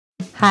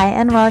Hi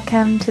and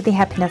welcome to the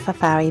Happiness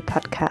Safari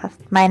podcast.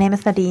 My name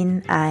is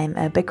Nadine. I'm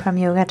a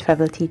Bikram yoga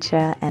travel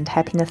teacher and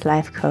happiness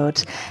life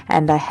coach,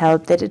 and I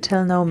help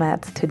digital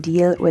nomads to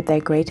deal with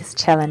their greatest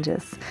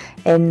challenges.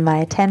 In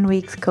my 10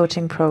 weeks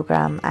coaching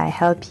program, I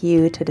help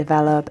you to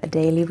develop a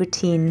daily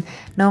routine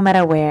no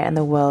matter where in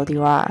the world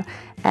you are.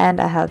 And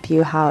I help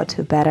you how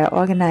to better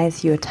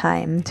organize your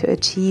time to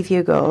achieve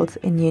your goals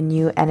in your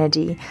new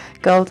energy,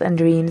 goals and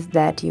dreams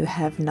that you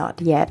have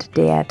not yet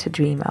dared to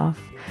dream of.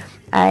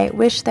 I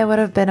wish there would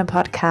have been a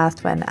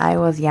podcast when I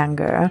was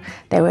younger.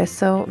 There were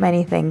so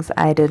many things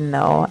I didn't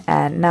know.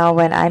 And now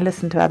when I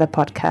listen to other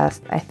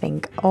podcasts, I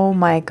think, oh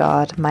my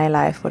God, my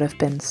life would have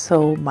been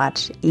so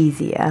much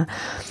easier.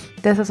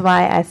 This is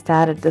why I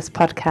started this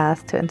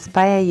podcast, to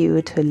inspire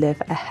you to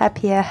live a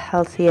happier,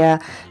 healthier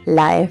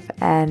life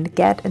and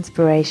get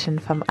inspiration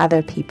from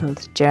other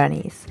people's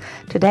journeys.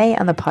 Today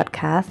on the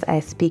podcast,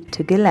 I speak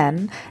to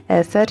Guylaine,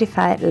 a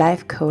certified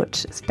life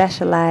coach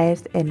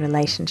specialized in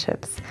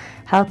relationships.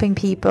 Helping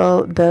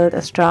people build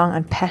a strong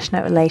and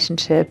passionate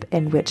relationship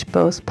in which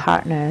both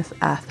partners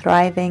are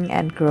thriving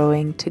and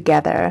growing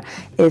together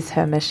is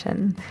her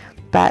mission.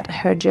 But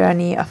her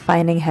journey of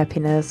finding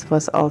happiness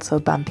was also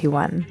a bumpy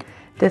one.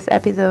 This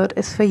episode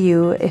is for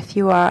you if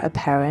you are a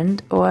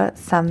parent or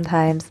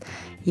sometimes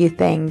you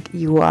think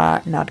you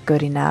are not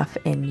good enough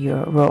in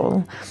your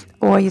role,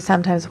 or you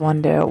sometimes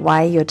wonder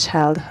why your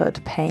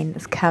childhood pain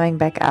is coming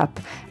back up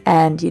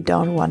and you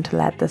don't want to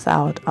let this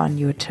out on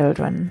your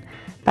children.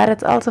 But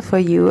it's also for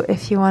you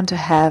if you want to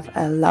have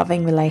a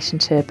loving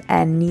relationship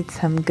and need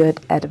some good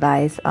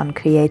advice on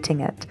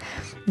creating it.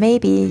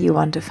 Maybe you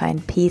want to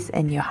find peace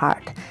in your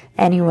heart.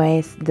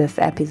 Anyways, this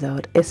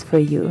episode is for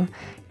you.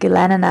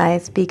 Guylaine and I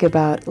speak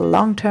about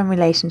long-term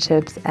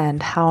relationships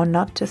and how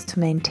not just to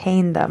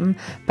maintain them,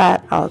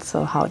 but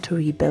also how to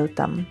rebuild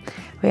them.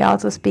 We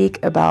also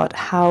speak about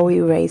how we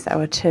raise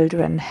our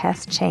children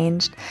has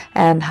changed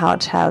and how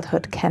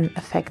childhood can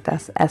affect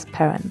us as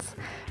parents.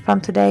 From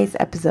today's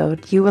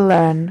episode, you will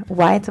learn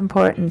why it's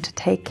important to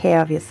take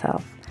care of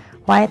yourself,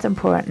 why it's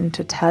important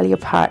to tell your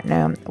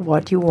partner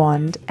what you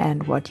want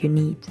and what you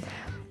need,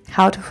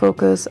 how to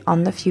focus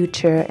on the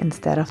future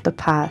instead of the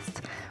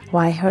past,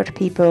 why hurt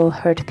people,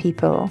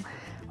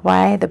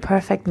 why the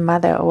perfect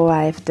mother or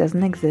wife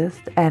doesn't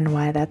exist and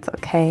why that's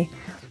okay,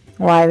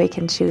 why we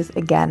can choose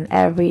again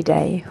every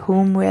day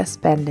whom we're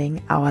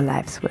spending our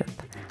lives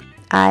with.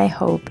 I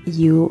hope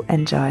you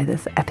enjoy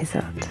this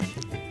episode.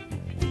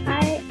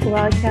 Hi,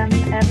 welcome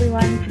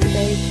everyone to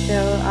today's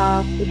show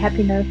of the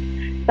Happiness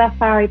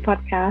Safari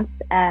podcast.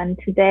 And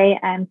today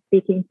I'm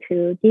speaking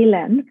to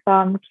Guylaine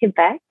from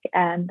Quebec,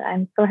 and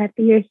I'm so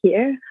happy you're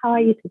here. How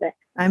are you today?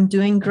 I'm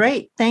doing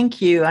great.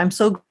 Thank you. I'm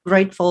so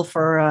grateful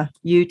for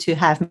you to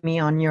have me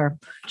on your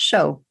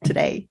show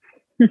today.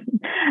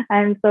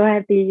 I'm so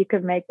happy you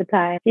could make the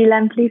time.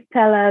 Guylaine, please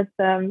tell us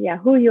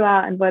who you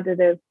are and what it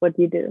is, what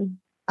you do.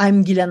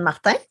 I'm Guylaine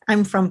Martin.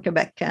 I'm from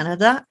Quebec,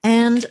 Canada,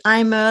 and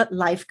I'm a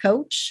life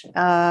coach.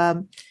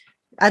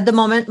 At the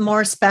moment,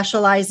 more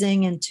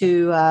specializing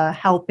into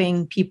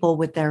helping people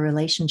with their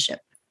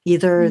relationship.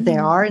 Either they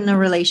are in a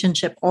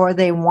relationship or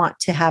they want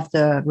to have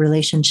the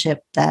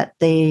relationship that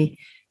they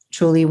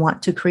truly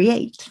want to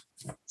create.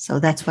 So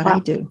that's what I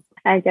do.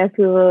 I guess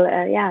we will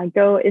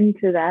go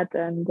into that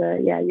and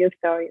your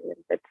story a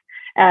little bit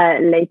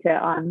later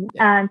on.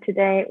 And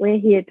today we're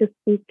here to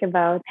speak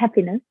about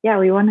happiness.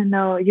 We want to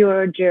know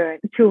your journey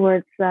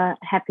towards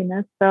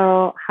happiness.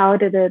 So how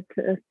did it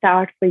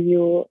start for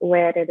you?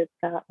 Where did it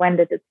start? When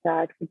did it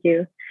start for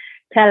you?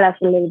 Tell us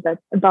a little bit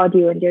about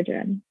you and your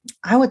journey.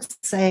 I would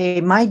say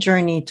my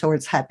journey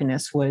towards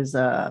happiness was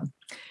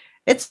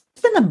it's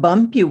been a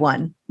bumpy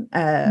one,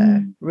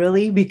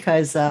 really,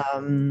 because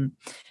I'm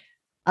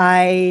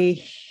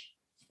a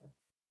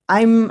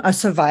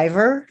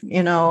survivor.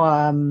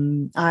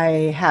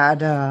 I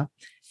had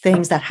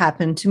things that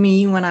happened to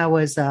me when I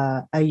was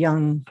a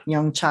young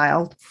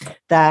child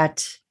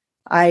that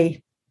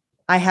I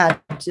had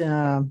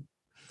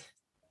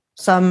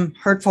some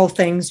hurtful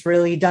things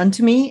really done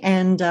to me,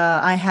 and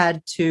I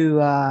had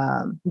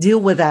to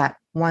deal with that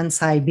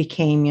once I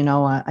became,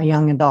 a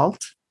young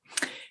adult.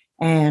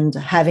 And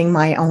having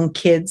my own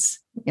kids,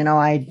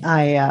 I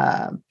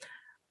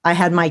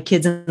had my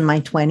kids in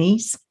my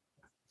 20s.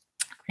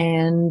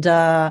 And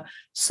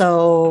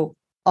so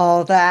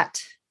all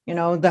that,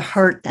 the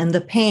hurt and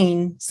the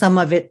pain, some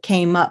of it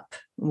came up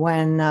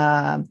when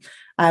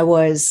I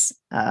was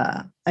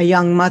a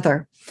young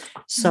mother.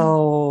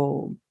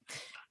 So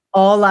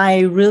all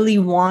I really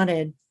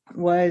wanted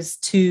was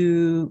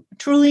to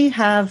truly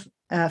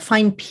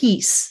find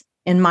peace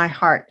in my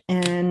heart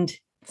and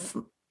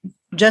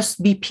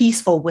just be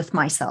peaceful with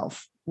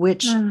myself,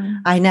 which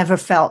I never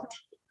felt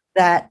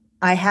that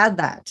I had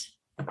that,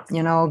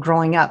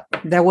 growing up.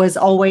 There was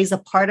always a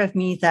part of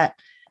me that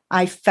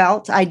I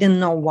felt, I didn't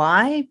know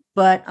why,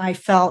 but I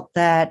felt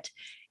that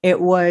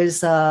it was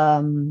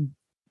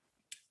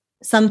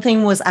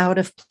something was out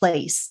of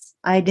place.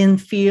 I didn't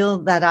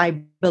feel that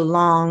I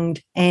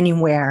belonged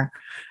anywhere.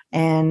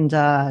 And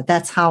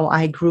that's how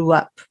I grew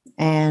up.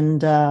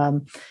 And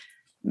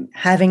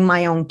having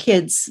my own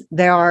kids,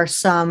 there are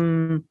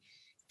some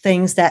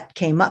things that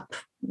came up.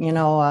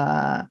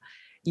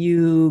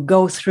 You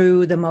go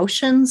through the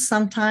motions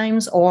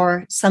sometimes,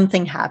 or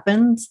something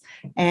happens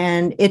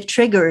and it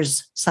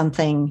triggers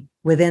something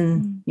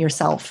within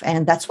yourself.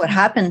 And that's what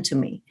happened to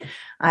me.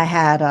 I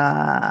had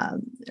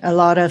a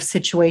lot of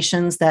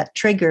situations that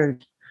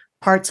triggered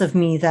parts of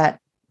me that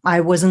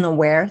I wasn't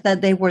aware that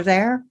they were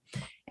there.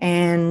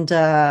 And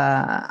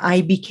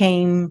I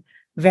became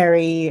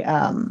very,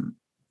 I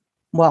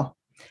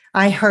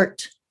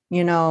hurt.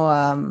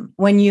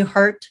 When you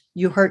hurt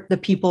the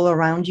people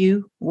around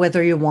you,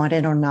 whether you want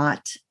it or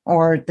not,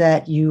 or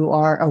that you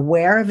are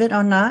aware of it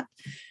or not.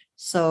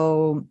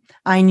 So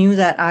I knew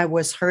that I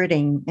was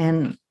hurting,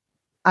 and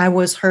I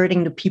was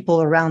hurting the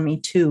people around me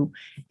too.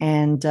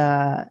 And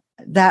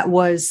that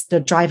was the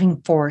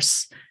driving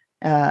force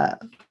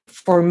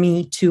for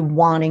me to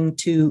wanting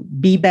to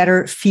be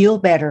better, feel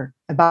better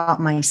about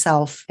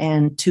myself,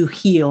 and to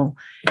heal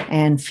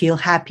and feel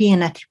happy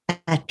and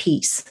at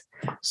peace.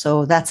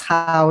 So that's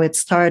how it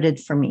started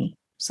for me.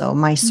 So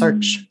my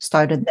search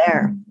started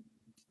there.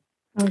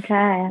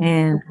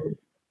 Okay.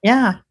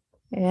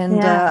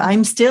 And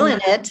I'm still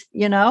in it,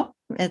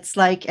 It's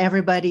like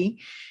everybody.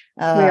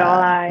 We all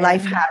are.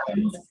 Life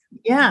happens.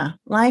 Yeah,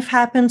 life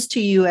happens to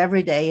you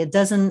every day. It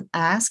doesn't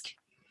ask.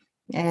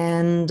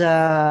 And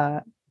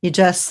you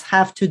just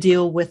have to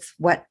deal with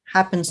what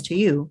happens to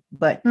you.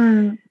 But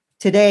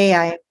today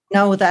I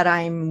know that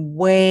I'm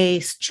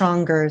way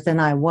stronger than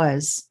I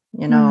was.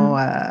 When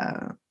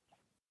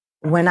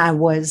I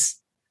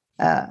was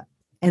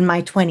in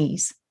my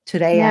 20s.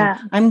 Today,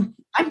 I'm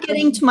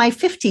getting to my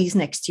 50s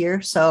next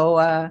year.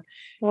 So,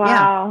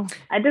 wow.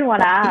 I didn't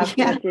want to ask,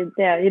 but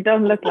you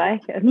don't look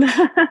like it.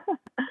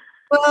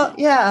 Well,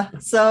 yeah.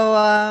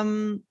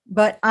 So,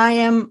 but I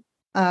am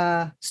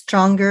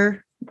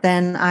stronger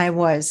than I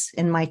was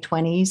in my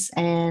 20s,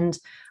 and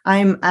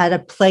I'm at a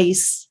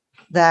place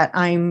that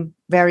I'm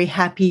very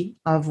happy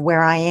of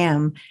where I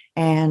am,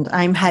 and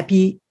I'm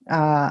happy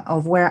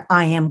of where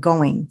I am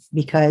going,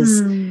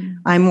 because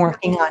I'm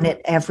working on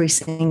it every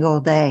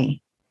single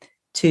day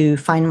to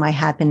find my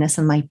happiness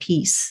and my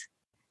peace.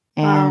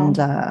 And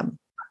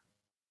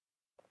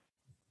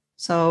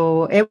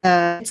so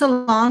it's a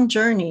long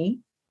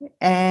journey,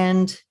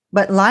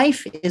 but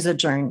life is a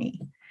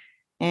journey,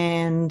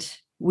 and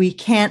we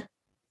can't.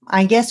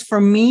 I guess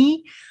for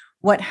me,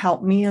 what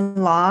helped me a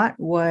lot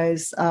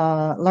was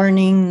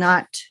learning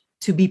not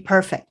to be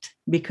perfect,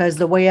 because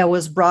the way I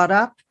was brought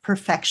up,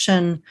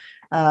 perfection,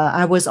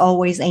 I was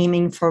always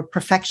aiming for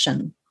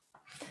perfection.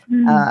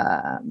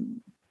 I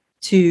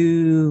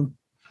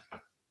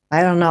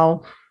don't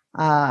know,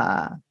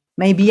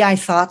 maybe I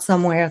thought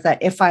somewhere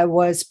that if I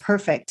was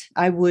perfect,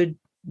 I would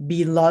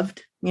be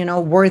loved,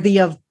 worthy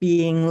of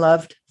being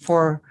loved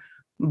for,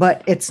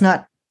 but it's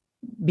not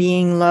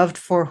being loved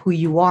for who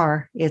you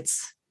are.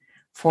 It's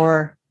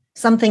for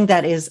something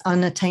that is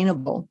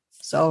unattainable.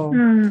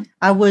 So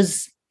I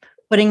was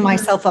putting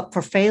myself up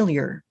for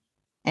failure,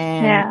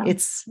 and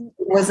it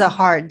was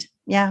hard.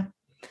 Yeah,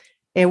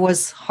 it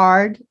was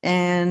hard.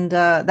 And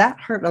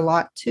that hurt a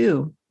lot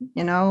too.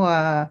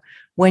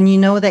 When you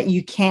know that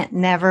you can't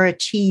never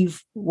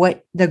achieve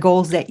what the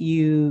goals that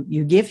you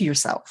give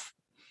yourself,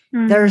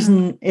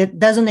 it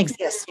doesn't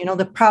exist.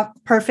 The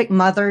perfect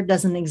mother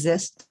doesn't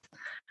exist.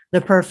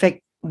 The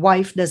perfect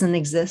wife doesn't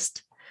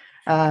exist.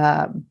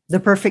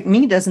 The perfect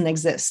me doesn't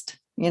exist.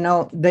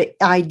 The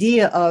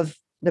idea of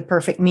the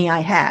perfect me I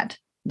had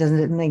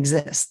doesn't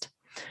exist.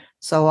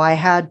 So I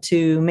had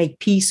to make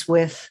peace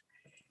with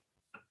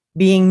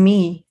being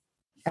me,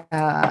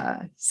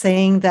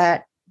 saying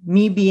that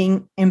me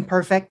being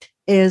imperfect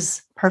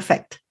is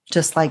perfect,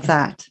 just like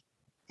that.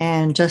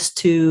 And just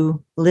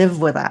to live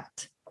with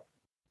that.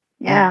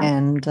 Yeah.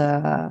 And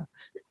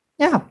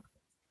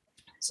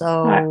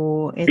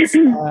so it's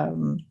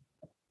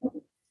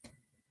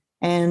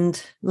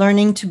and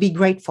learning to be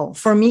grateful.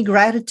 For me,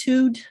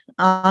 gratitude,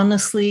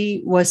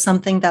 honestly, was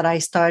something that I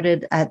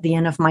started at the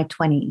end of my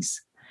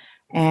 20s.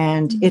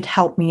 And it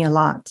helped me a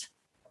lot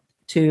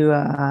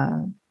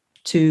to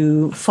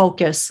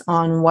focus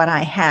on what I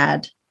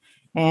had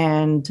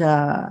and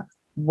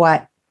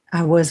what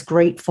I was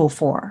grateful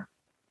for,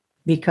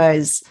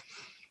 because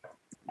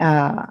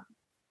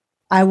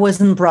I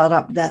wasn't brought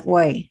up that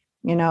way,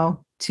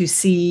 to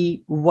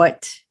see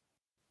what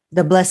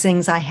the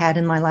blessings I had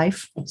in my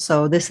life.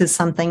 So this is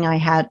something I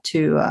had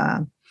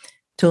to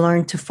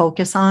learn to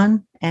focus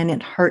on, and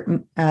it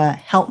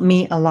helped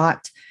me a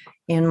lot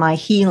in my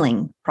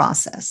healing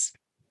process,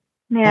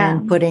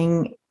 and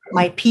putting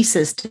my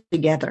pieces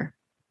together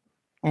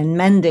and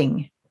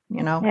mending,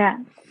 Yeah.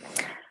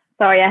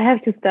 Sorry, I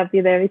have to stop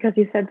you there because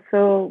you said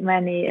so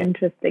many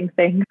interesting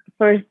things.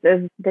 First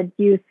is that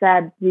you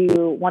said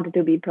you wanted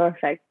to be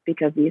perfect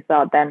because you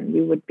thought then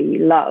you would be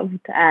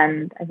loved.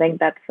 And I think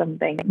that's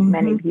something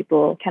many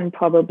people can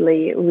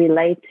probably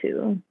relate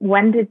to.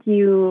 When did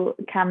you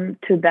come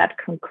to that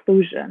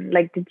conclusion?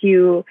 Like, did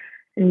you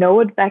know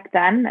it back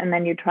then and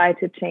then you try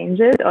to change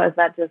it? Or is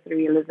that just a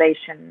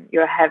realization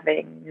you're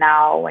having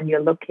now when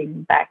you're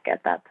looking back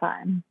at that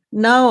time?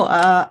 No,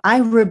 I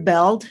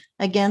rebelled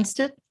against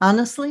it,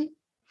 honestly,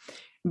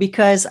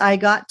 because I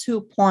got to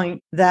a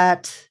point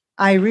that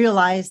I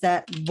realized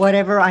that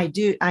whatever I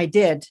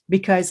did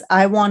because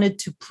I wanted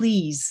to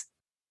please,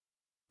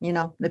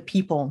 the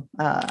people.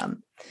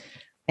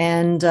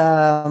 And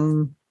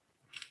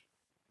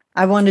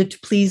I wanted to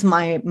please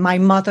my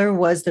mother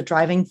was the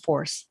driving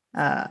force.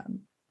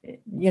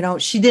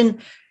 She did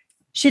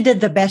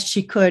the best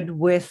she could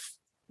with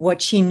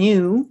what she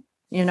knew.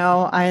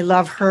 I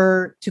love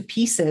her to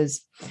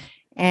pieces,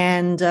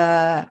 and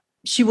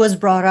she was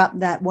brought up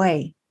that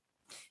way.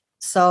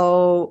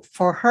 So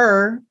for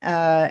her,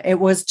 it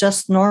was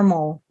just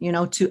normal,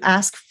 to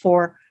ask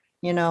for,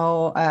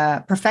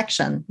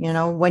 perfection.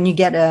 When you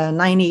get a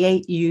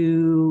 98,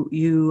 you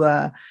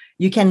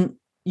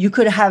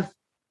could have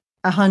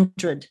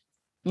 100,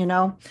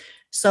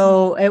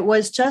 So it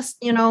was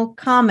just,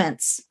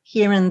 comments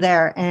here and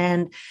there.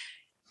 And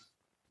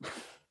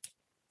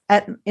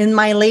in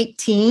my late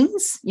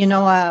teens, when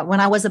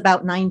I was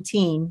about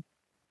 19,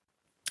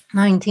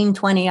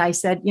 20, I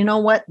said, you know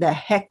what, the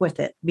heck with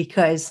it,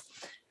 because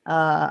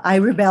I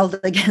rebelled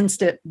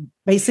against it.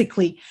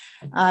 Basically,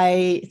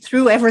 I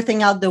threw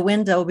everything out the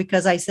window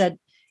because I said,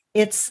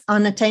 it's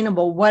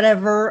unattainable.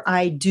 Whatever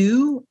I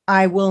do,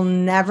 I will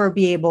never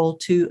be able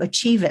to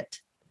achieve it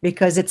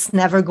because it's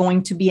never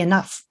going to be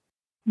enough.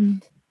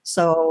 Mm.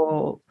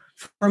 So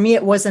for me,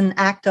 it was an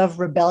act of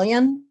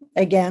rebellion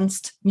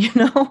against,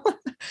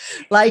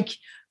 like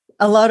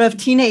a lot of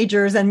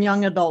teenagers and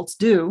young adults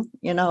do,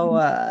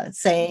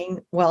 saying,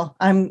 well,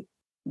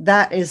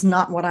 that is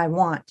not what I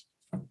want.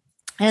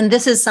 And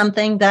this is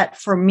something that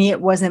for me,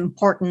 it was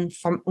important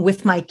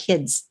with my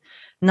kids,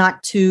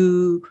 not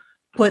to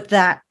put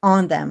that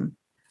on them.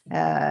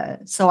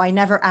 So I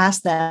never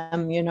asked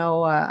them,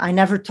 I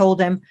never told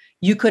them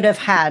you could have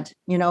had,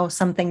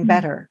 something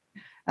better.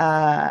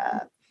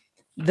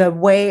 The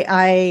way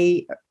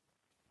I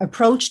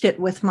approached it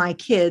with my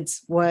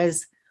kids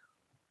was,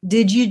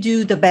 did you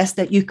do the best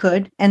that you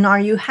could? And are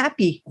you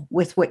happy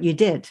with what you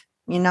did?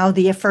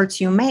 The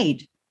efforts you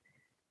made.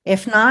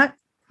 If not,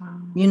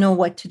 you know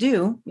what to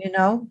do,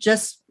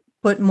 just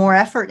put more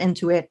effort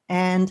into it.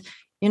 And,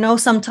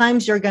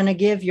 sometimes you're going to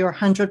give your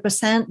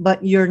 100%,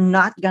 but you're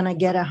not going to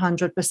get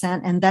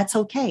 100%. And that's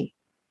okay.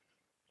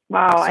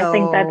 Wow. So, I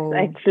think that's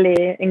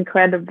actually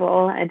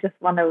incredible. I just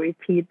want to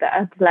repeat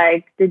that.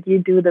 Like, did you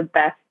do the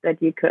best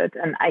that you could?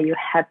 And are you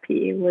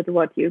happy with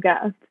what you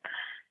got?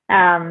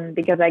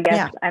 Because I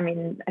guess, I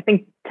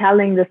think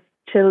telling this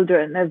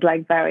children is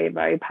like very,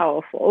 very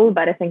powerful,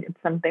 but I think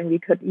it's something we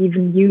could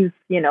even use,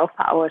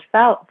 for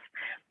ourselves.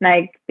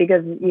 Like,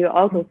 because you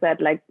also said,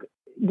 like,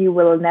 you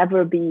will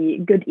never be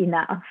good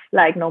enough,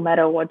 like, no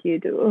matter what you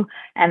do.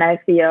 And I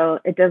feel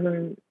it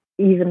doesn't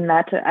even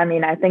matter.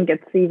 I think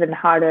it's even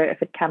harder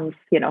if it comes,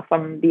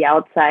 from the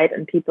outside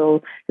and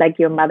people like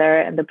your mother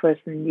and the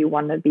person you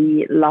want to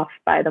be loved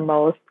by the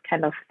most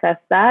kind of says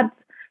that.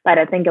 But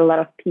I think a lot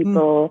of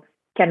people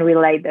can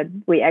relate that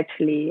we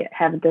actually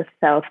have this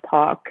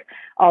self-talk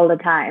all the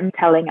time,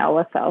 telling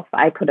ourselves,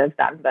 I could have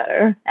done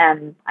better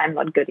and I'm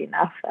not good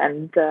enough.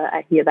 And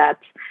I hear that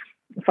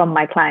from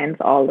my clients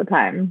all the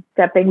time.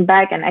 Stepping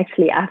back and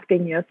actually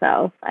asking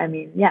yourself,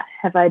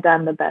 have I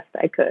done the best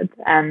I could?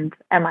 And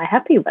am I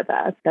happy with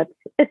that? That's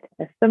it.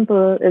 As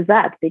simple as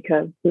that,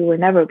 because we will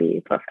never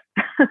be perfect.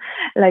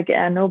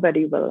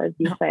 Nobody will, as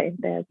you say.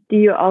 Do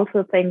you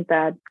also think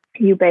that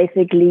you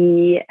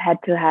basically had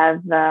to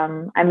have,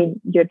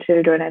 your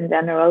children in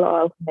general,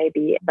 or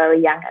maybe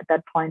very young at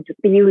that point, to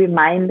be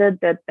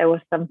reminded that there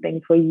was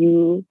something for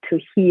you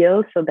to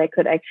heal so they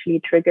could actually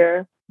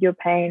trigger your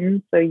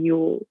pain, so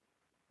you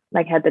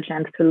had the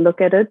chance to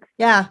look at it?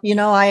 Yeah,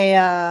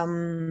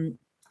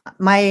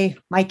 my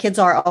kids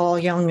are all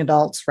young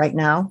adults right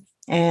now,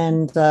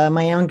 and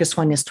my youngest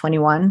one is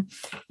 21.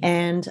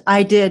 And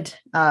I did,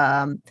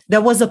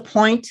 there was a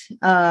point,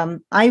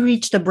 I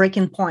reached a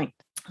breaking point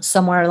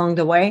somewhere along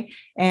the way,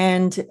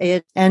 and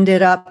it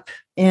ended up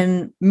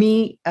in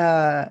me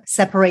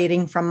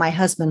separating from my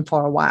husband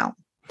for a while,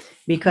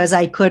 because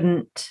I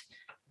couldn't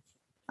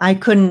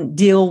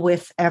deal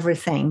with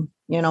everything.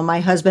 My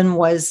husband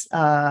was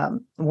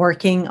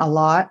working a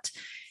lot,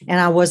 and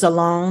I was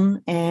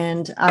alone,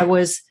 and I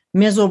was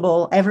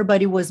miserable.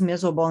 Everybody was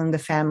miserable in the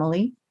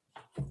family,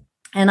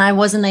 and I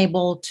wasn't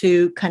able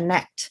to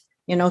connect,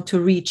 to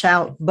reach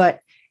out,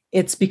 but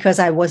it's because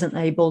I wasn't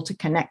able to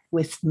connect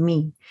with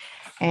me.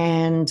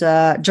 And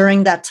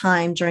during that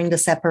time, during the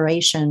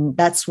separation,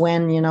 that's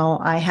when,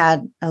 I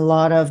had a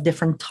lot of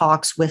different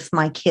talks with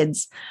my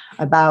kids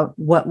about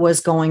what was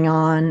going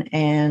on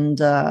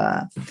and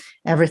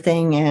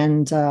everything.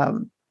 And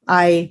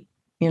I,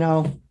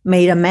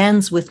 made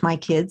amends with my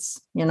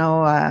kids.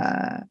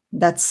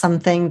 That's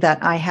something that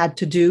I had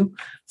to do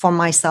for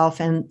myself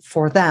and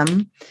for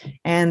them.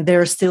 And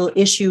there are still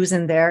issues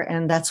in there,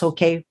 and that's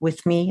okay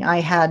with me. I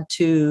have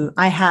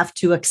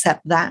to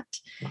accept that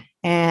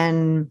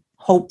and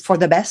hope for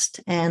the best,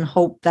 and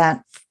hope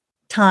that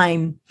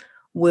time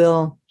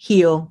will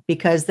heal,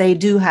 because they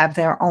do have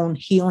their own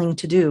healing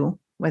to do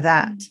with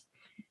that.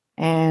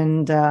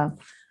 And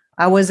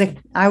I was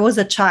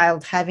a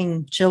child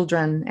having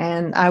children,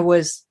 and I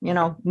was,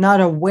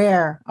 not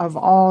aware of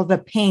all the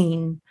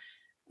pain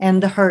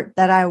and the hurt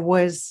that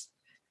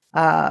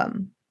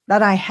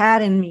that I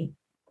had in me.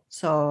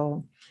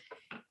 So,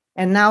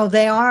 and now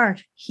they are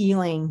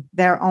healing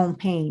their own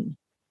pain,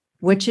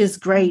 which is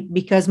great,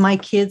 because my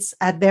kids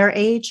at their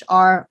age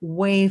are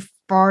way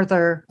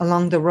farther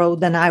along the road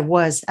than I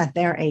was at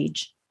their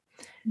age.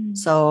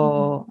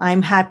 So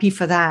I'm happy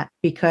for that,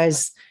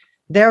 because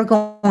they're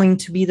going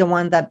to be the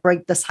one that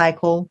break the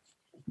cycle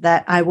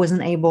that I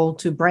wasn't able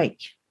to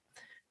break.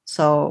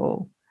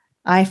 So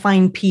I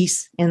find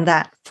peace in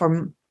that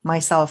for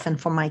myself and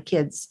for my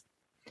kids,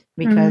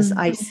 because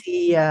I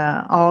see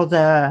all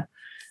the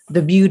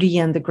beauty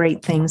and the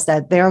great things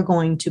that they're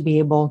going to be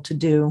able to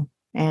do.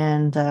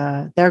 And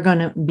they're going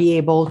to be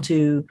able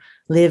to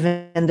live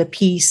in the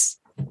peace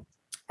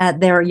at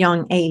their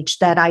young age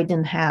that I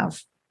didn't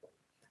have.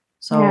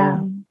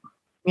 So,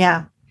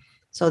 yeah.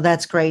 So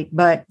that's great.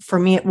 But for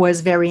me, it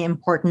was very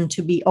important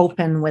to be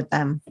open with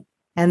them.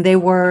 And they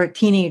were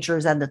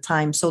teenagers at the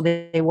time, so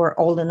they were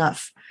old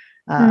enough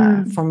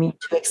for me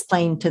to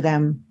explain to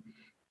them,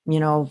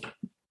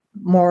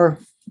 more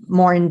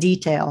in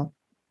detail,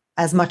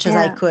 as much as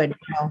I could.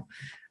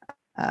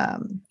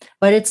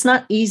 But it's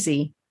not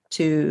easy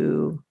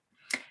to.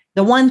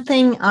 The one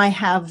thing I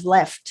have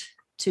left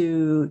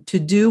to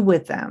do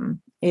with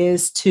them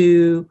is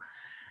to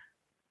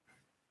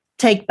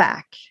take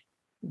back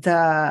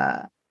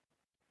I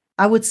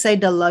would say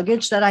the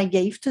luggage that I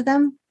gave to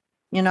them,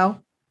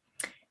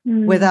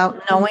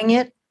 without knowing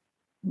it.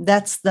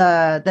 That's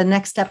the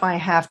next step I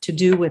have to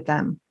do with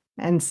them.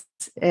 And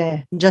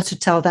just to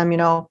tell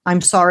them,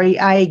 I'm sorry,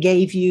 I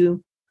gave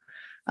you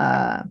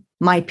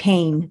my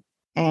pain,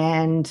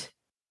 and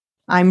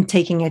I'm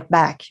taking it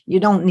back. You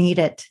don't need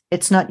it.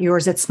 It's not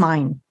yours. It's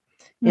mine.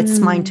 It's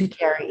mine to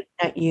carry,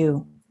 not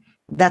you.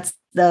 That's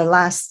the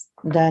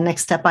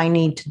next step I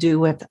need to do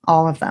with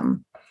all of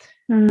them,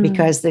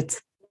 because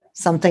it's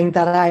something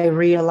that I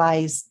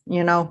realize,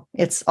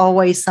 it's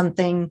always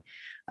something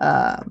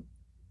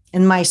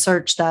in my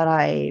search that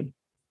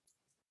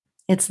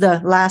it's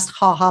the last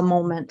haha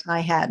moment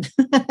I had.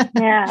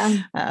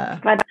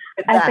 But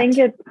I think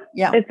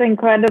it's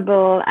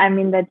incredible. I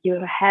mean, that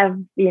you have,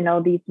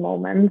 these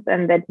moments,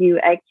 and that you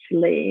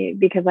actually,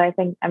 because I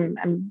think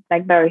I'm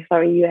like very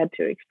sorry you had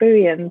to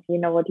experience,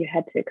 what you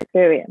had to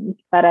experience.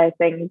 But I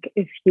think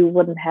if you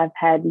wouldn't have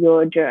had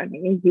your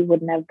journey, you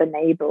wouldn't have been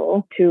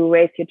able to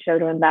raise your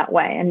children that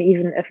way. And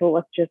even if it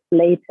was just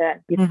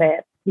later, you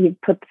said, you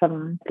put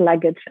some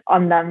luggage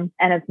on them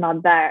and it's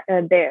not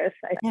theirs.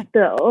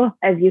 Still,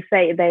 as you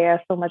say, they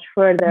are so much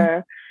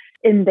further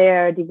in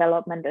their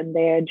development and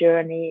their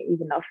journey,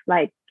 even of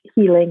like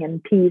healing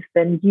and peace,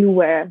 than you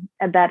were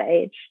at that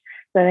age.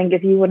 So I think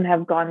if you wouldn't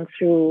have gone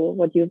through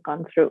what you've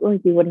gone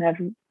through, you wouldn't have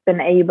been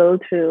able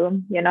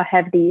to,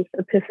 have these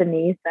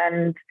epiphanies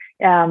and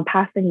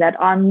passing that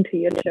on to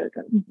your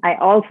children. I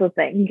also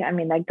think,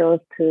 that goes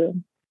to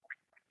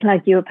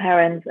like your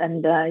parents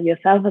and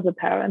yourself as a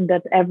parent,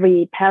 that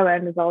every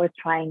parent is always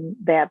trying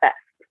their best.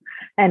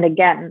 And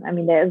again,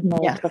 there is no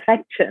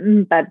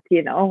perfection, but,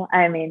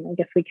 I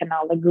guess we can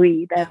all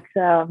agree that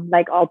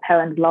like all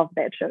parents love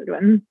their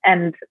children.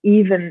 And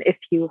even if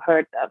you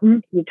hurt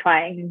them, you're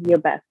trying your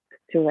best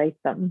to raise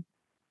them.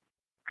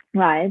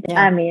 Right.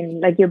 Yeah.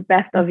 Like your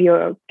best of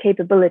your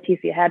capabilities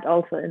you had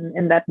also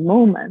in that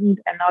moment.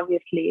 And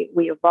obviously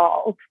we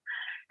evolve.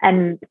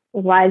 And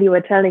while you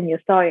were telling your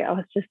story, I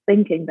was just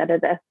thinking that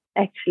it is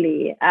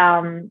actually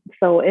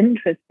so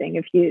interesting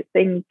if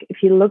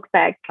you look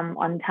back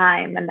on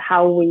time and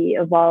how we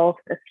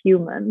evolved as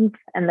humans,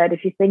 and that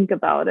if you think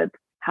about it,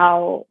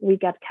 how we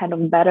got kind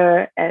of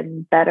better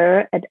and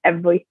better at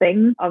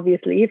everything,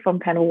 obviously, from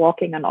kind of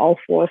walking on all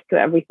fours to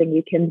everything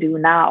you can do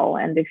now.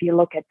 And if you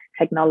look at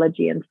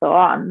technology and so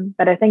on.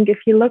 But I think if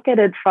you look at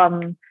it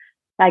from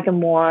like a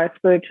more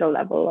spiritual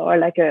level or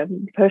like a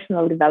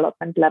personal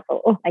development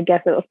level, I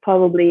guess it was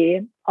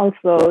probably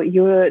also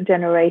your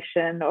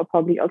generation, or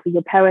probably also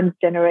your parents'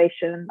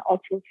 generation,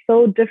 also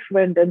so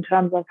different in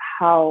terms of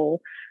how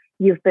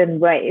you've been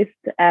raised,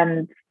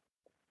 and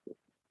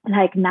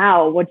like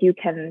now what you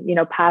can,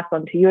 pass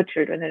on to your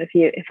children. And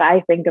if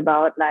I think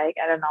about, like,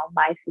 I don't know,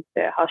 my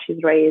sister, how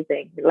she's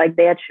raising like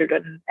their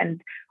children and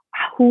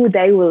who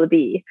they will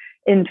be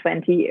in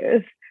 20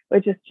 years,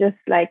 which is just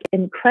like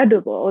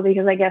incredible,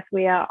 because I guess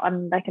we are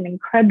on like an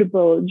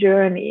incredible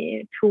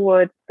journey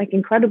towards like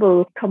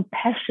incredible,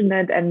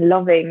 compassionate and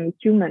loving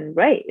human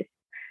race,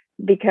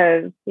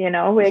 because,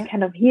 we're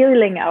kind of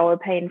healing our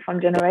pain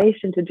from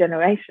generation to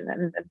generation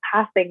and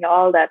passing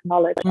all that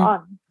knowledge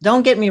on.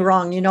 Don't get me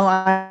wrong.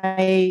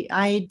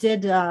 I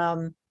did,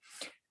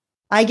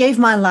 I gave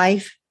my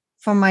life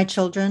for my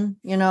children,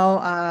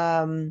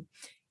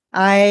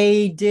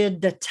 I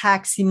did the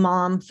taxi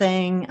mom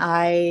thing.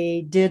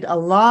 I did a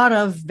lot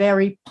of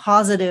very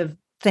positive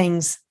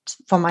things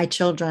for my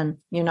children,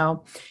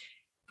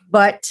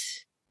 but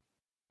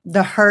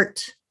the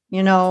hurt,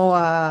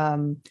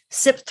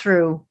 sip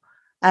through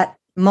at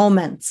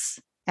moments.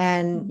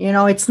 And,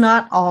 it's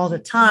not all the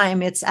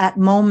time, it's at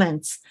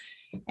moments.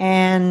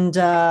 And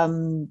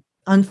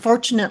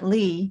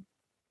unfortunately,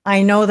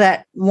 I know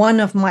that one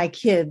of my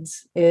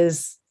kids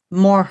is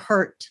more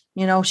hurt.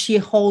 She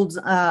holds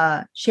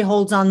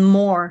on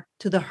more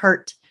to the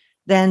hurt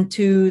than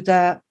to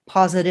the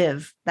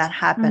positive that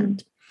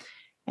happened.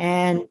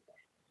 And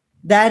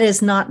that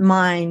is not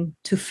mine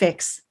to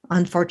fix,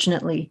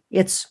 unfortunately.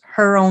 It's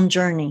her own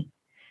journey.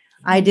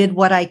 I did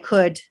what I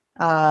could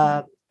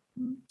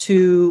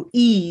to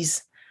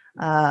ease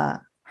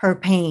her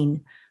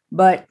pain,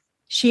 but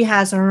she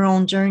has her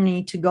own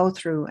journey to go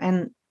through.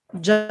 And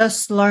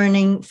just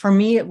learning, for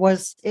me, it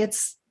was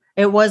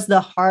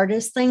the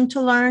hardest thing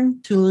to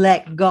learn, to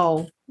let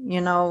go,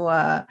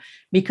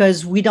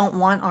 because we don't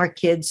want our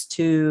kids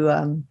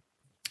to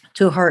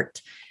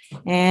hurt.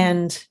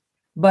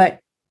 But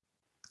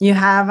you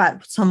have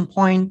at some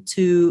point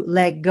to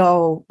let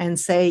go and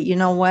say, you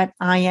know what,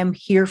 I am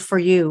here for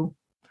you.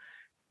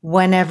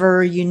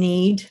 Whenever you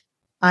need,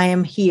 I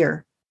am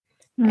here.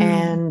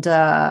 And,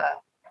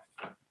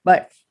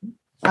 but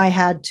I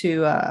had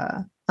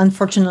to,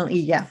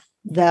 unfortunately,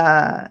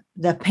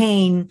 the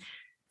pain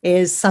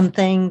is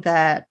something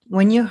that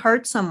when you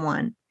hurt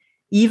someone,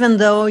 even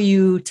though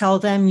you tell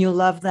them you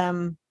love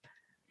them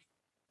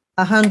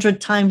 100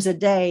 times a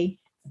day,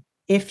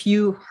 if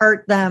you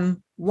hurt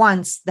them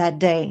once that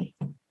day,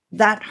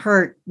 that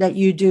hurt that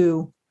you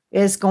do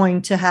is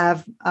going to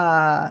have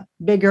a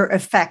bigger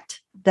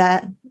effect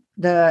than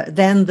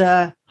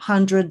the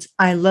hundreds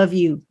I love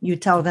you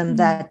tell them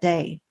that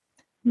day.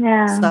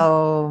 Yeah.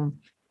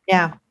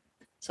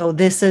 So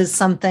this is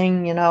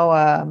something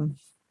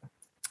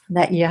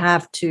that you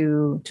have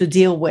to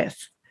deal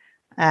with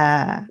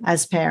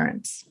as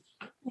parents.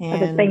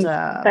 And I think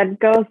that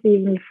goes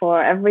even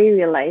for every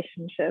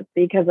relationship,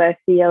 because I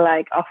feel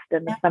like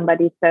often if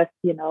somebody says,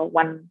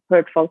 one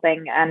hurtful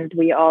thing, and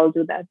we all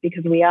do that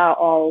because we are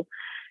all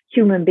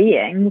human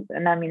beings.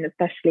 And I mean,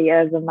 especially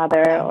as a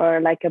mother or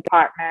like a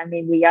partner, I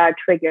mean, we are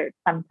triggered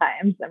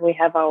sometimes and we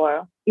have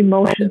our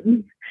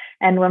emotions.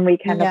 And when we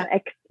kind of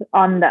act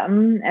on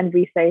them and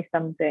we say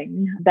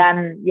something,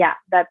 then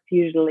that's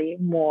usually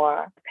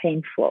more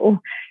painful.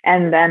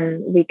 And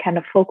then we kind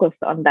of focus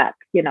on that,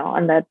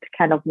 on that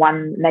kind of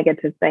one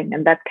negative thing,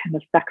 and that kind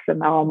of stuck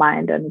in our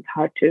mind, and it's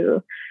hard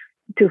to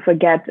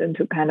forget and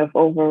to kind of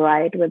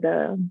override with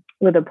a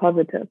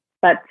positive.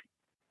 But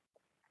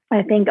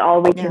I think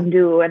all we can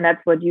do, and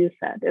that's what you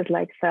said, is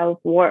like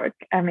self-work.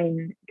 I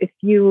mean, if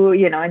you,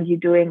 and you're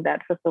doing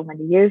that for so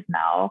many years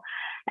now,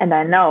 and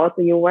I know,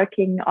 so you're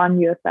working on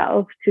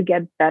yourself to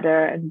get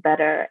better and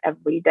better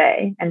every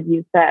day. And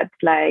you said,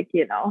 like,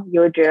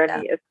 your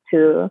journey is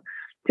to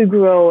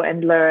grow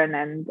and learn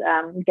and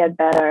get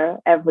better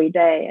every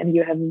day. And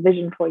you have a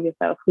vision for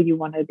yourself, who you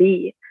want to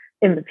be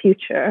in the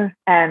future.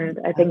 And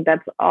I think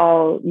that's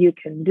all you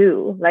can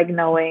do, like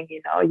knowing,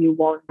 you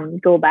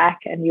won't go back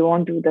and you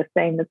won't do the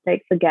same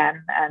mistakes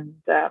again. And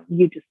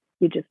you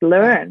just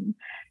learn.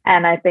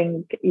 And I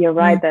think you're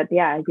right that,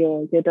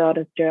 your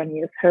daughter's journey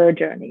is her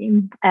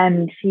journey.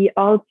 And she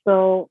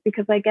also,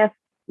 because I guess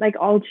like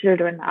all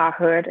children are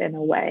hurt in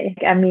a way.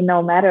 I mean,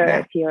 no matter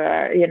if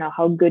you're,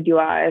 how good you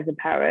are as a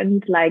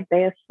parent, like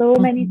there are so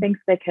many things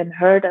that can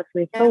hurt us.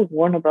 We're so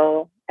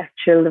vulnerable as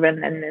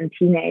children and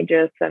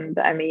teenagers. And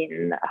I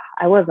mean,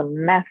 I was a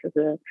mess as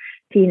a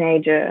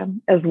teenager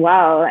as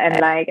well. And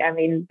like, I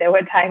mean, there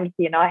were times,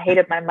 I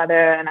hated my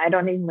mother and I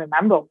don't even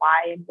remember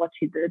why and what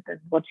she did and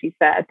what she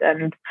said.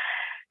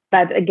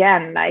 But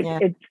again, like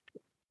it's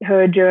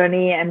her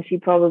journey, and she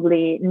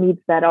probably needs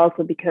that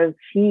also, because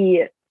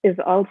she is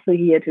also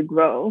here to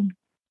grow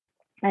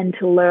and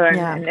to learn.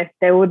 And if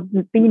there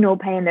would be no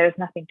pain, there's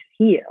nothing to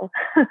heal.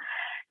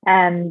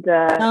 And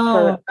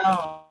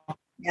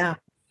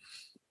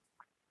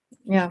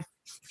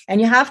and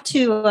you have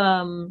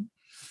to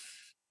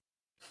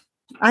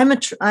I'm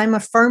a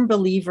firm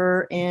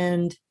believer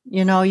in,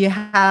 you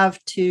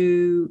have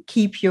to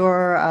keep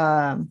your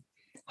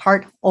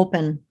heart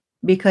open,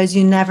 because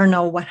you never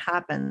know what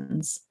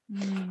happens.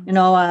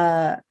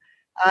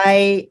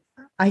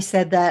 I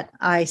said that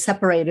I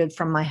separated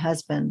from my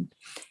husband,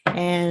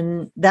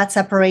 and that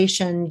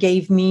separation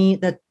gave me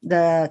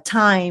the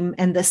time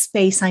and the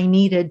space I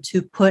needed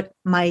to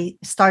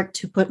start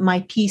to put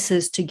my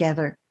pieces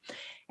together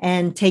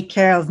and take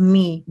care of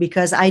me,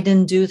 because I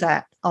didn't do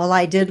that. All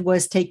I did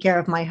was take care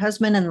of my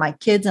husband and my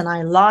kids, and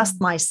I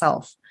lost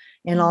myself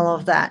in all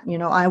of that.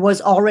 I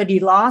was already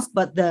lost,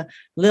 but the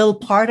little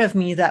part of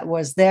me that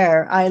was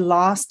there, I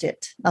lost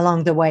it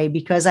along the way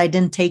because I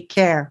didn't take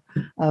care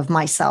of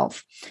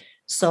myself.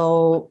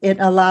 So it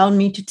allowed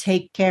me to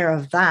take care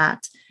of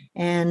that.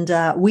 And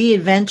we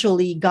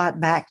eventually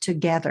got back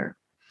together.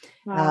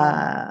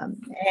 Wow.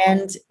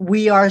 And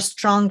we are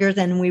stronger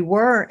than we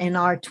were in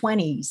our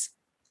 20s,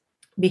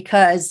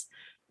 because,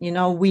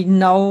 we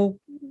know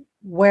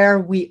where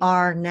we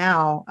are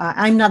now.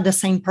 I'm not the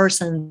same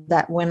person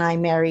that when I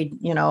married,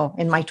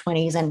 in my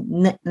 20s,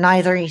 and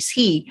neither is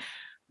he.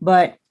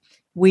 But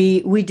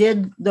we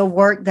did the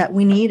work that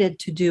we needed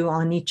to do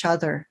on each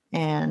other.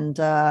 And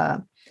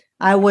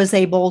I was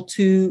able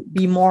to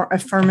be more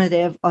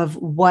affirmative of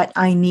what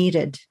I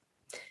needed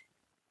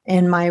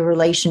in my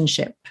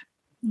relationship,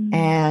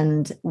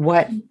 and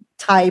what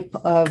type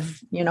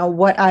of,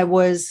 what I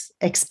was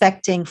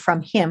expecting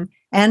from him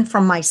and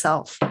from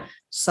myself.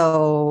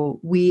 So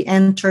we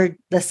entered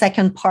the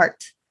second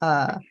part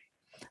of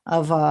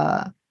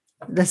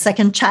the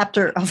second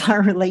chapter of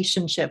our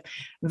relationship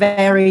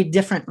very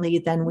differently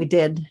than we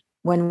did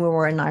when we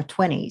were in our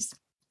 20s.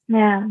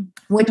 Yeah.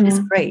 Which is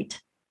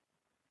great.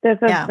 This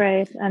is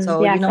great. And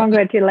so,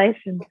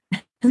 congratulations.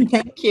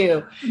 Thank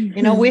you.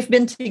 We've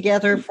been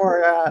together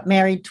for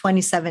married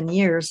 27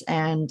 years,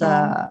 and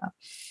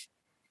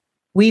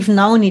we've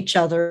known each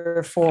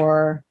other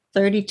for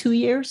 32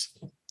 years.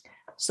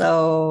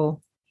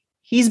 So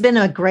he's been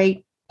a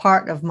great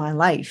part of my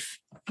life,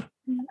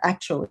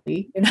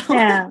 actually.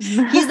 Yeah.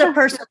 He's the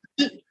person,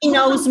 he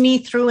knows me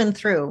through and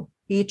through.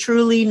 He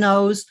truly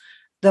knows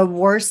the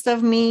worst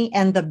of me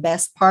and the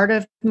best part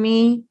of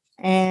me.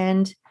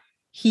 And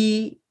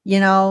he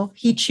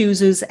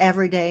chooses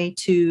every day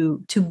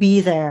to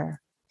be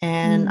there.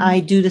 And I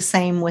do the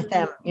same with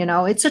him.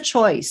 It's a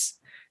choice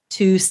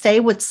to stay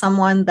with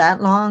someone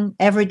that long.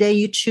 Every day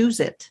you choose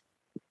it.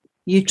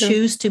 You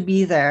choose to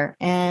be there,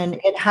 and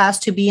it has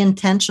to be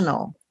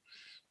intentional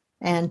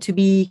and to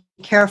be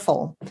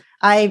careful.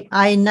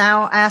 I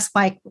now ask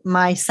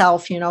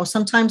myself,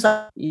 sometimes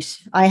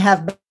I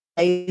have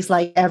days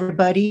like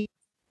everybody.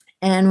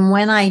 And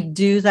when I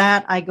do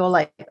that, I go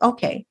like,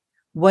 okay,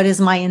 what is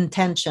my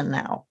intention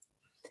now?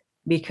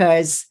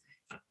 Because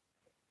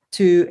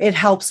it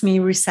helps me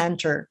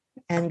recenter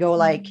and go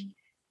like,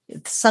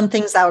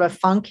 something's out of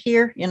funk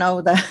here.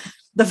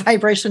 The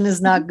vibration is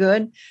not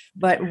good,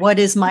 but what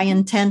is my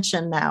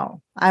intention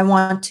now? I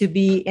want to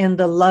be in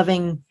the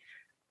loving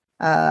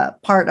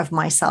part of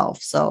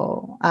myself.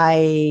 So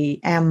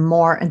I am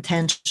more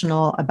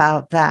intentional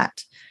about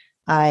that.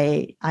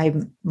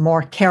 I'm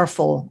more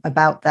careful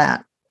about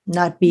that,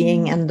 not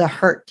being in the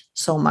hurt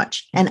so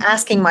much, and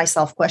asking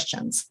myself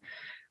questions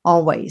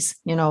always,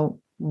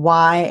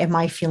 why am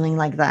I feeling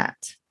like that?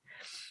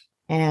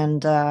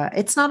 And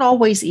it's not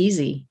always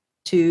easy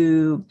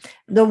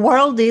the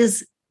world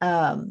is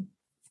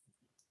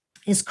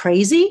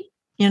crazy.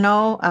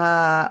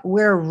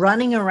 We're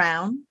running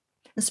around,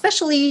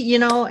 especially,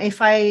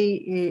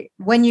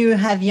 when you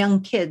have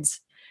young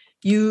kids,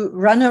 you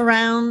run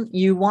around,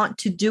 you want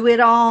to do it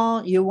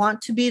all. You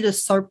want to be the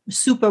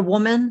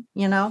superwoman,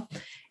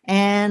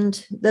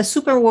 and the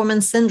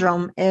superwoman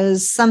syndrome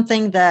is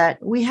something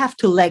that we have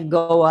to let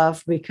go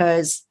of,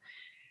 because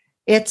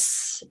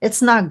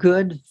it's not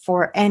good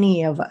for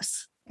any of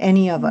us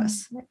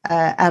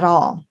at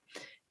all.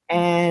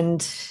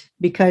 And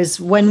because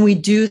when we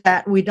do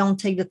that, we don't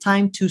take the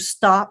time to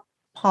stop,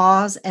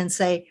 pause, and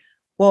say,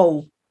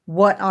 whoa,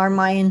 what are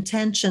my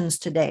intentions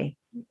today?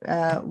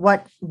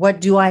 What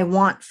do I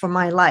want for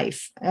my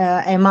life?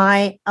 Am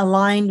I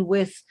aligned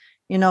with,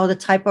 the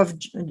type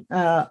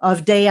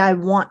of day I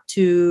want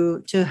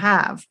to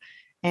have?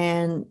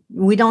 And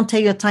we don't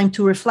take the time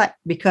to reflect,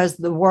 because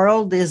the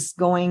world is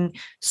going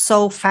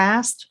so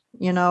fast,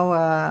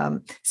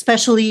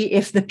 especially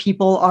if the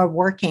people are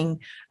working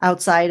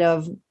outside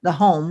of the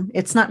home.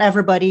 It's not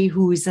everybody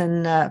who's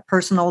in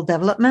personal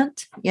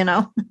development,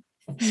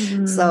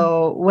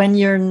 So when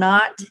you're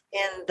not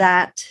in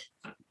that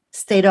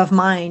state of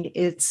mind,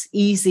 it's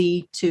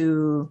easy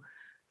to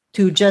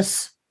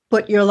just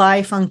put your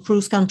life on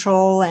cruise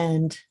control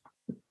and,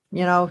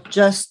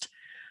 just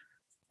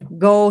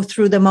go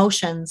through the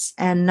motions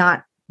and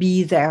not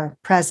be there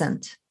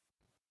present.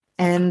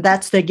 And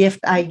that's the gift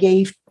I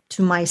gave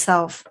to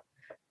myself,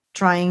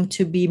 trying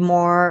to be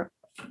more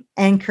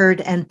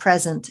anchored and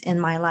present in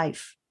my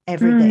life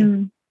every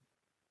day.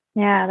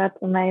 Yeah, that's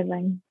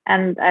amazing.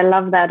 And I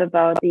love that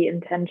about the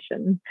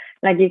intention.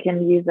 Like, you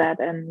can use that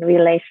in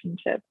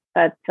relationships.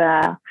 But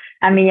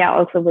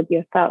also with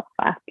yourself,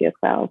 ask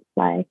yourself,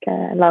 I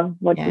love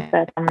what you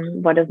said.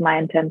 What is my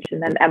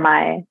intention? And am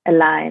I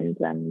aligned?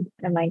 And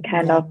am I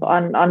kind of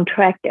on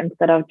track,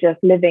 instead of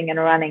just living and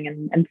running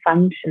and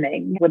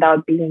functioning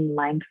without being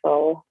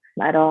mindful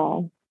at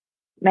all?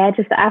 May I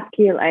just ask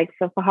you,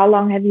 so for how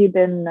long have you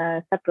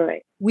been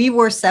separated? We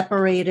were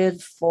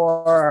separated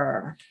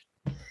for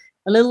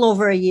a little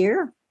over a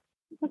year.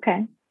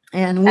 Okay.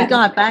 And we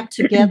got back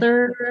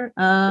together,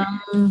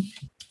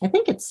 I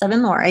think it's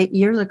 7 or 8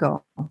 years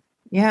ago.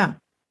 Yeah.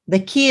 The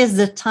key is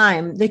the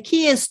time. The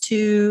key is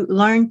to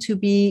learn to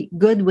be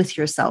good with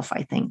yourself,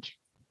 I think.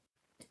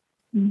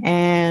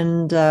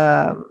 And,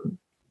 I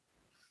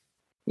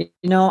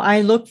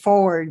look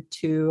forward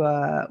to,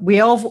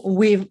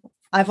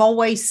 I've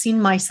always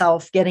seen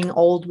myself getting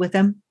old with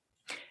him.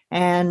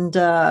 And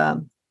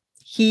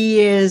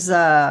he's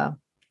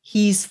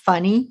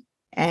funny.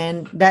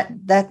 And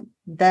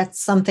that's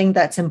something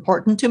that's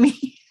important to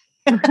me.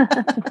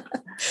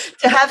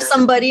 To have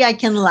somebody I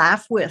can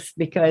laugh with,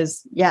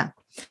 because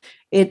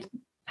it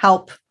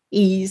help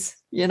ease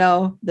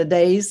the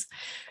days.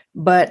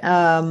 But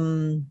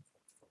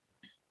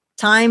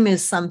time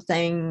is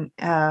something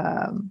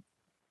to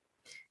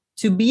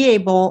be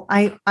able,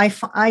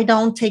 I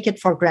don't take it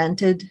for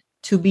granted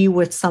to be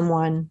with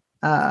someone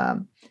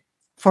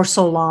for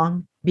so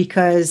long,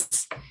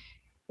 because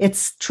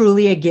it's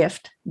truly a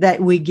gift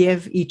that we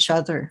give each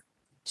other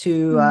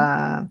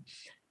to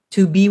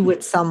be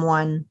with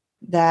someone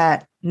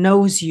that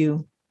knows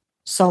you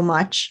so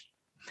much,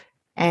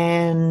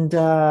 and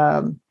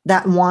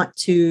that want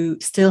to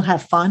still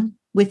have fun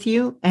with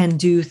you and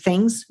do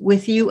things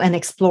with you and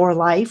explore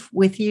life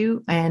with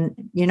you and,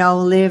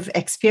 live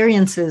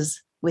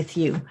experiences with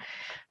you.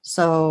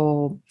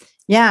 So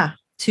yeah,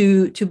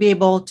 to be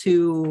able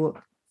to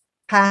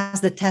pass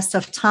the test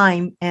of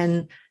time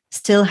and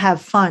still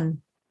have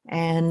fun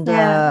and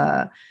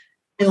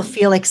still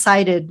feel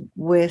excited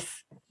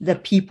with the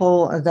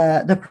people,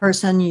 the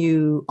person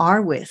you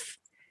are with,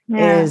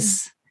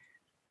 it's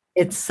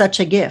such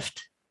a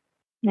gift.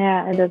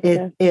 Yeah,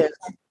 it is.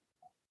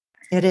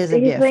 It is a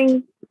gift.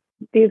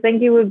 Do you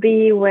think you would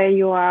be where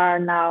you are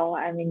now?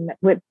 I mean,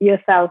 with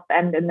yourself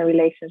and in the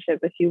relationship,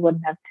 if you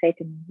wouldn't have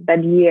taken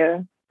that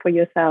year for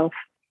yourself?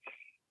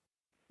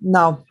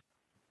 No.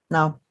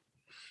 When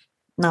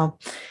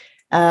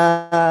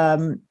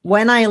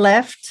I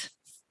left,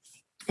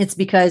 it's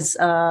because,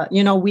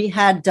 we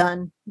had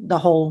done the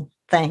whole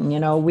thing.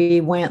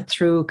 We went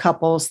through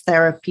couples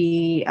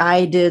therapy.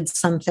 I did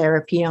some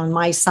therapy on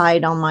my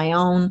side, on my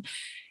own.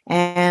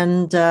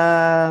 And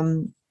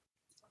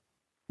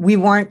we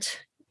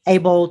weren't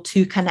able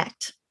to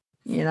connect,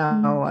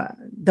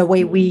 the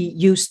way we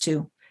used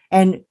to.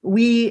 And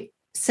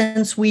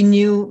since we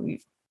knew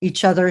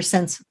each other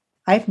since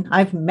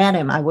I've met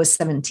him, I was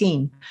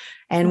 17,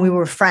 and we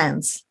were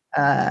friends,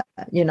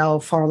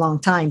 for a long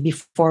time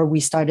before we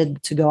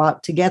started to go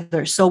out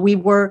together. So we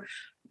were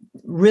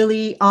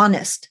really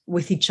honest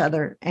with each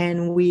other,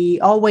 and we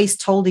always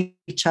told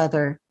each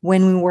other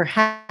when we were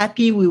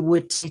happy, we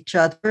would tell each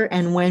other,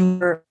 and when we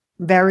were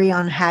very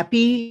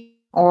unhappy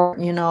or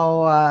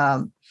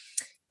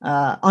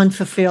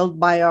unfulfilled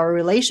by our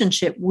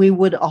relationship, we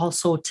would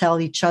also tell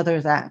each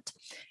other that.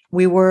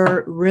 We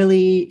were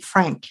really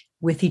frank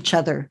with each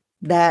other,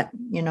 that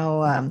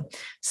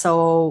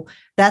so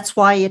that's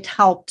why it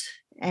helped,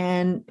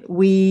 and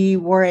we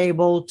were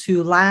able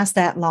to last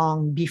that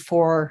long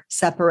before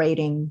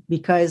separating,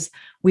 because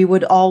we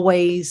would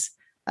always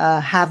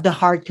have the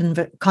hard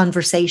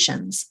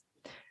conversations,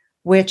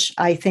 which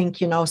I think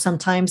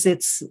sometimes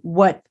it's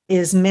what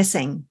is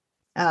missing.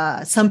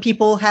 Some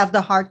people have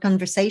the hard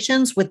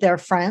conversations with their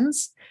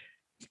friends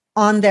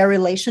on their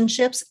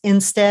relationships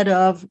instead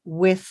of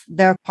with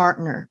their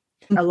partner.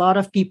 A lot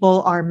of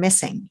people are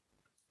missing,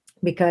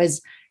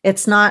 because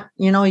it's not,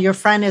 your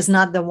friend is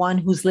not the one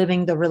who's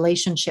living the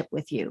relationship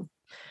with you.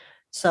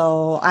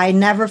 So I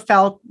never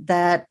felt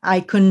that I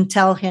couldn't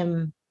tell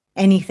him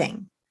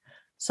anything.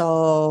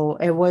 So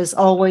it was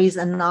always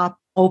an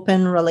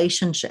open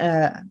relationship,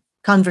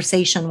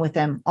 conversation with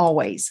him,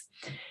 always.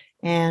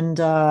 And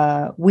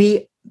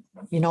we,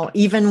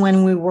 even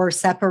when we were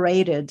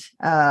separated,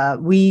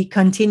 we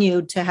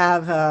continued to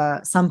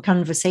have some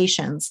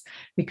conversations,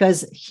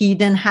 because he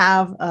didn't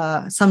have,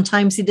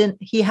 sometimes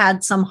he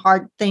had some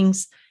hard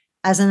things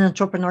as an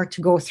entrepreneur to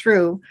go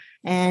through,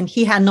 and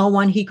he had no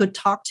one he could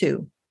talk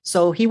to.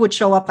 So he would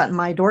show up at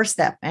my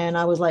doorstep, and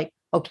I was like,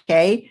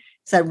 okay,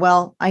 said,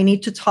 well, I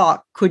need to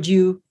talk. Could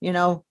you,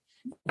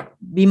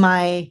 be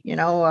my,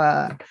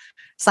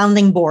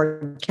 sounding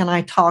board? Can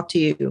I talk to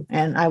you?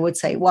 And I would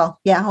say, well,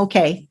 yeah,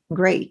 okay,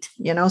 great.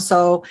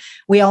 So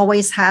we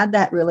always had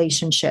that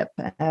relationship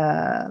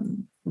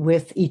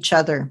with each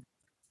other.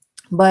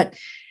 But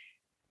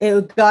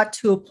it got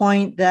to a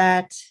point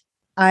that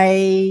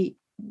I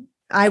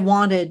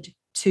wanted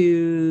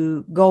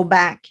to go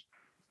back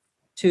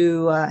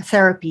to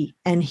therapy,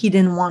 and he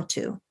didn't want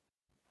to.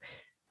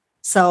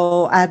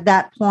 So at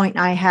that point,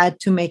 I had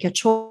to make a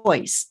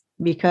choice,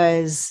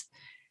 because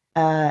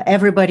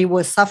everybody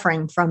was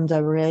suffering from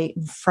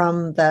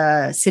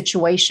the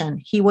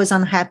situation. He was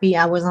unhappy.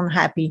 I was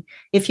unhappy.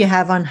 If you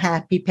have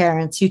unhappy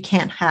parents, you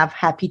can't have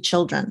happy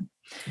children.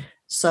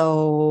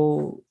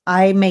 So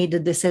I made the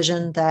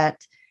decision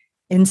that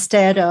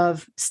instead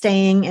of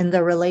staying in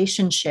the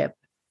relationship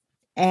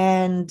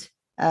and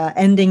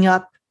ending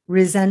up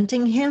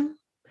resenting him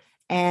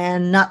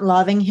and not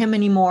loving him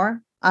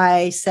anymore,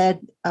 I said,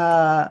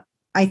 I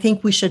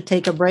think we should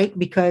take a break,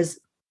 because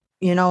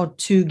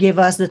to give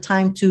us the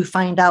time to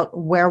find out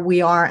where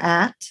we are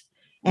at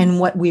and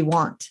what we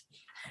want.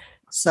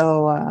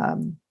 So,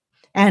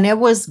 and it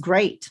was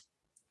great.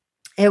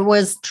 It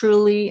was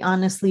truly,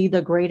 honestly,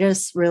 the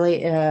greatest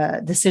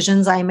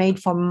decisions I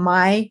made for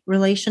my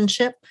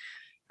relationship.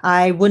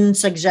 I wouldn't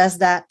suggest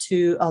that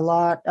to a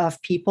lot of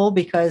people,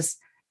 because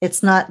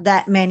it's not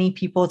that many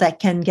people that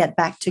can get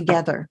back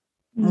together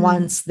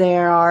once they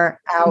are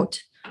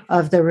out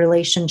of the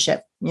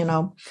relationship,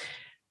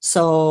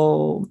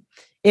 So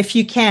if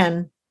you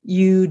can,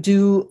 you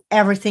do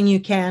everything you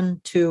can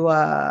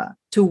to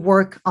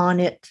work on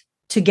it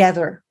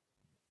together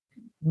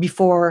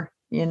before,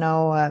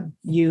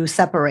 you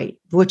separate,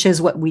 which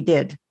is what we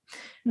did.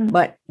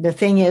 But the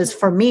thing is,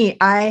 for me,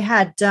 I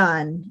had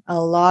done a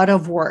lot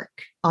of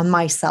work on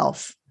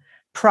myself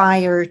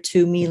prior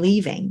to me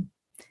leaving.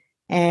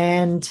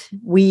 And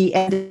we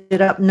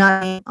ended up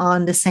not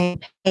on the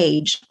same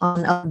page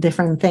on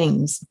different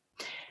things.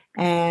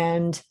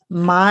 And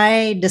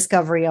my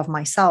discovery of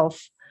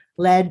myself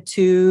led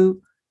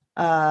to,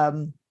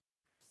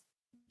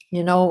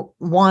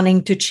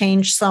 wanting to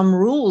change some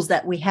rules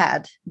that we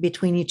had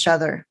between each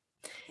other.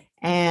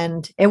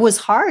 And it was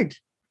hard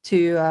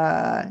to,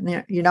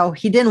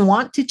 he didn't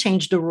want to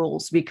change the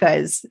rules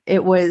because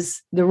the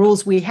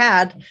rules we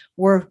had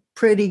were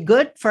pretty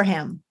good for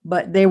him,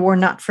 but they were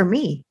not for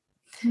me.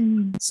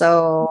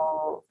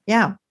 So,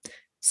 yeah.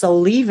 So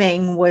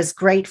leaving was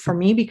great for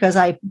me because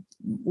I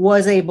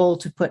was able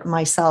to put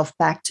myself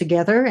back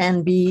together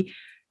and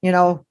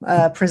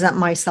present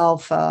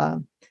myself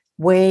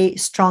way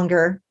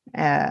stronger.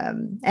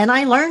 And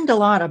I learned a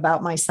lot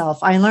about myself.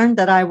 I learned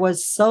that I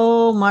was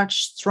so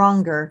much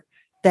stronger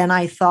than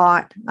I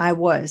thought I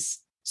was.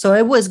 So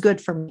it was good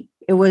for me.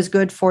 It was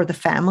good for the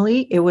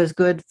family. It was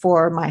good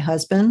for my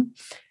husband.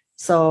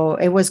 So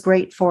it was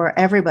great for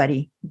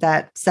everybody,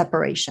 that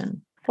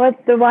separation.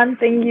 What's the one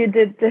thing you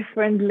did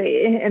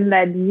differently in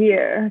that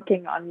year,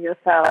 working on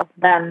yourself,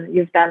 than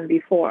you've done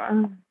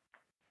before?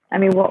 I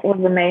mean, what was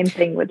the main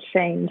thing which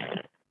changed?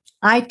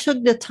 I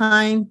took the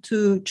time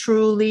to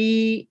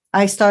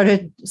I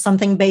started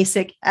something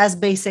basic as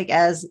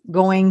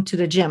going to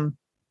the gym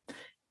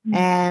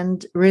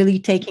and really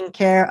taking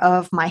care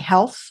of my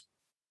health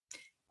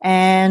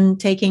and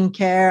taking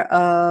care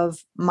of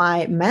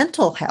my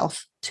mental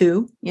health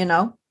too,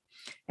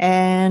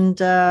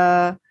 and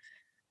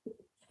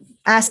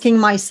asking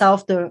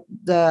myself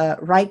the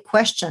right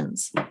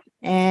questions.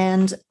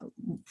 And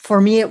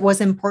for me, it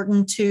was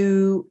important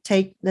to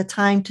take the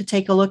time to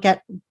take a look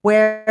at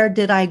where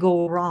did I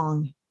go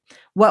wrong?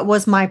 What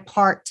was my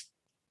part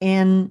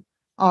in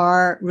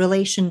our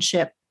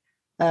relationship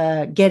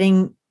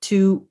getting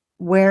to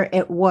where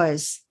it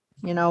was,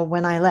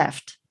 when I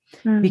left?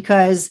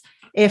 Because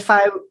if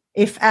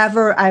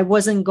ever I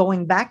wasn't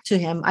going back to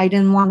him, I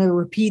didn't want to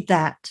repeat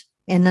that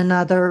in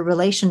another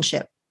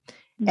relationship.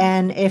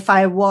 And if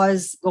I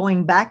was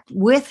going back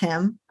with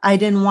him, I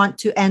didn't want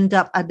to end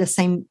up at the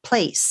same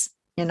place,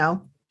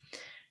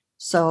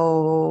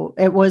 So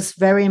it was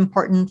very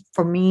important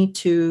for me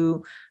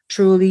to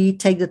truly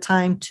take the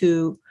time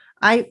to,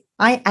 I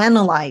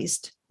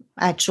analyzed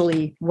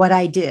actually what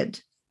I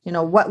did,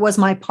 what was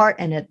my part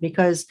in it,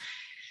 because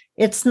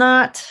it's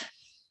not,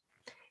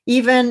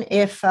 even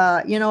if,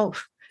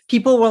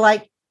 people were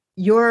like,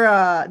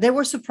 they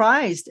were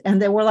surprised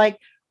and they were like,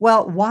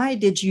 well, why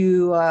did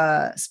you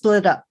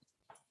split up?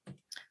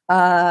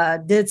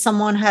 Did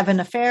someone have an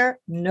affair?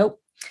 Nope.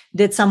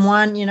 Did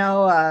someone,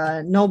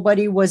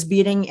 nobody was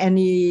beating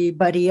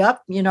anybody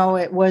up.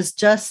 It was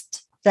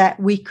just that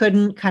we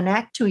couldn't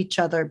connect to each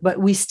other, but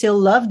we still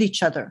loved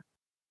each other,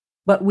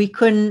 but we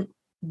couldn't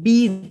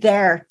be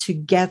there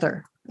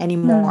together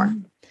anymore.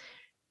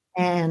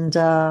 And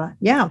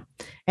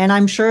and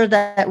I'm sure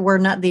that we're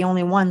not the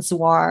only ones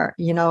who are,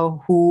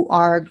 who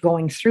are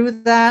going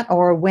through that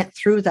or went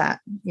through that,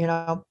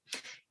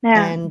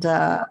 and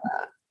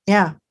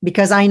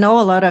because I know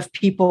a lot of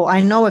people,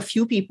 I know a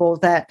few people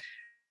that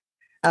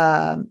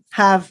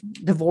have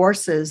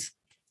divorces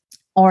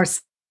or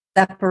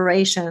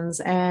separations,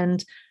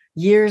 and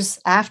years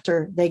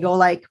after they go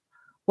like,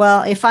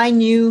 well, if I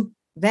knew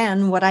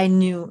then what I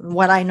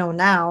know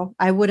now,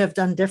 I would have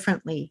done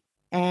differently.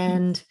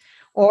 And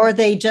or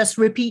they just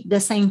repeat the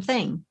same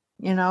thing,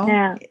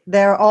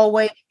 They're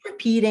always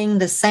repeating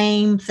the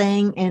same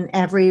thing in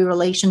every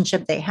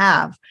relationship they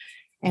have.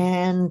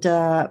 And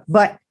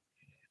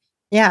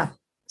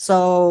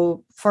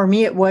so for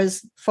me, it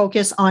was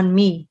focus on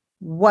me.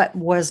 What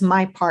was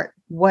my part?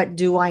 What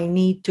do I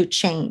need to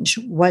change?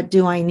 What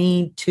do I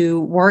need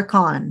to work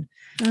on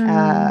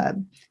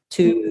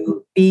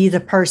to be the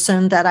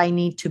person that I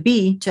need to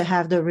be to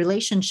have the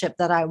relationship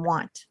that I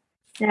want?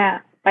 Yeah,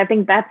 I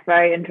think that's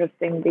very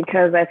interesting,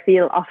 because I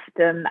feel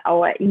often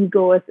our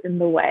ego is in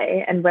the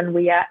way. And when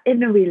we are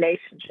in a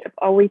relationship,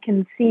 all we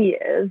can see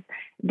is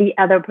the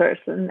other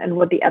person and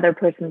what the other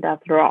person does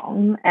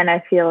wrong. And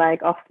I feel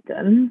like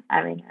often,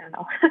 I mean, I don't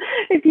know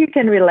if you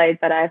can relate,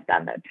 but I've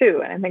done that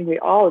too. And I think we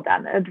all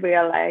done it. We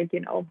are like,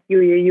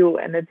 you,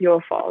 and it's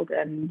your fault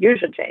and you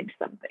should change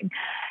something.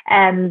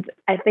 And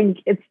I think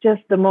it's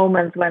just the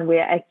moments when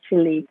we're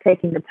actually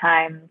taking the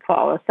time for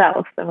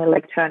ourselves and we're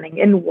like turning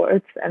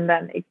inwards, and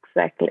then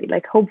exactly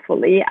like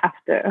hopefully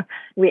after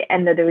we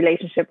ended the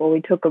relationship or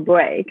we took a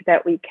break,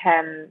 that we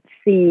can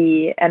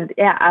see and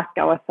ask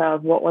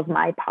ourselves, what was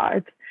my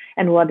part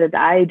and what did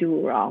I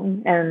do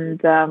wrong?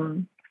 And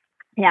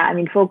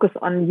focus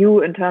on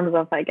you in terms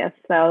of, I guess,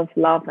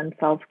 self-love and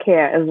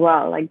self-care as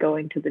well, like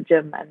going to the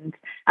gym and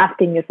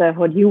asking yourself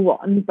what you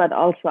want, but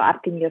also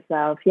asking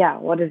yourself,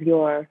 what is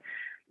your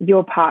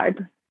part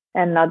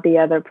and not the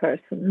other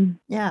person.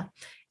 Yeah.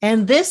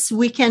 And this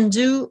we can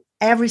do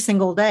every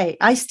single day.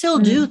 I still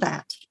do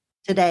that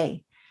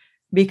today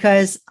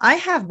because I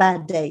have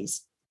bad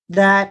days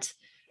that,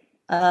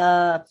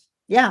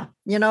 yeah,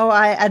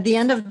 at the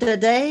end of the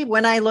day,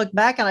 when I look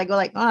back and I go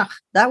like, oh,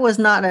 that was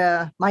not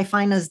my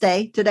finest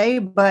day today,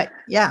 but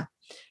yeah,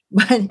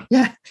 but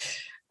yeah,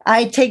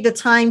 I take the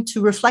time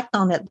to reflect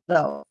on it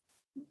though.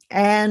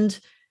 And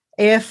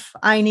if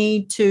I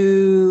need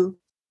to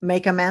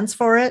make amends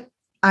for it,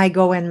 I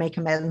go and make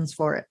amends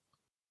for it.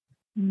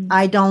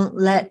 I don't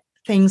let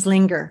things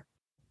linger.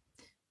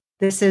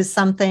 This is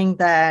something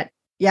that,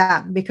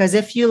 yeah, because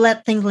if you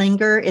let things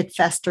linger, it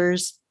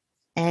festers.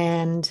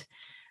 And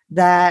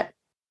that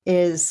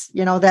is,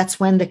 that's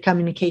when the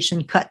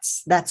communication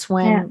cuts. That's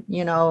when,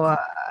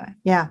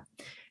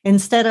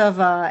 instead of,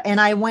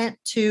 and I went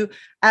to,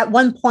 at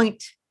one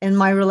point in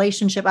my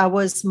relationship, I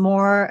was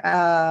more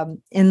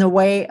in the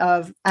way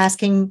of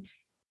asking,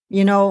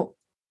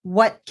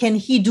 what can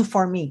he do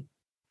for me?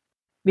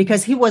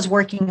 Because he was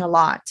working a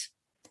lot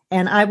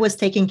and I was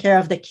taking care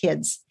of the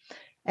kids.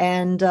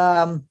 And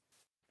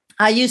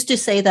I used to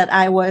say that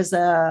I was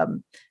a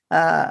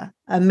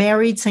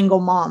married single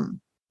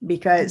mom,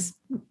 because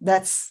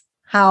that's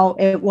how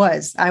it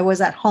was. I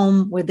was at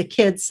home with the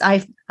kids.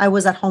 I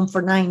was at home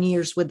for 9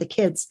 years with the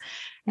kids.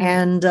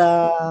 And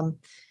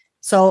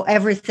so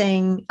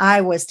everything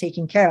I was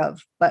taking care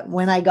of. But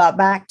when I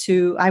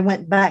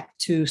went back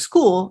to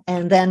school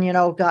and then,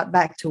 got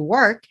back to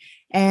work.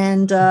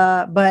 And,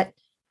 but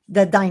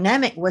the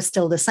dynamic was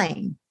still the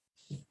same.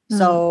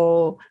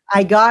 So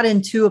I got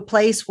into a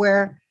place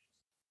where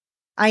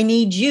I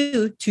need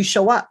you to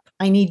show up.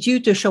 I need you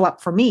to show up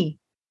for me.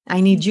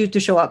 I need you to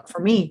show up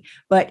for me.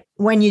 But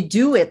when you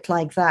do it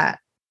like that,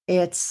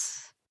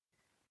 it's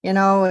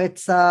not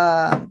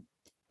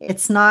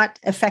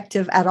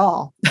effective at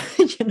all.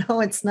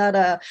 It's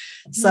not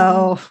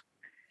so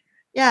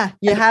yeah,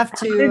 you have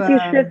to. How did you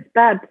shift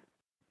that?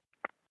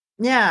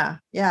 Yeah.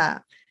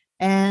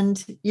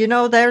 And,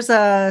 there's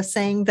a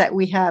saying that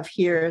we have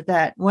here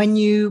that when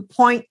you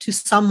point to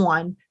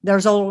someone,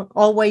 there's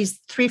always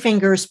 3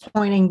 fingers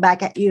pointing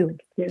back at you.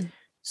 Yeah.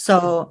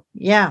 So,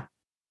 yeah.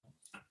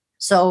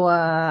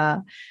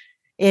 So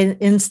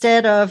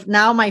instead of,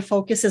 now my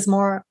focus is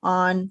more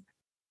on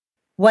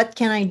what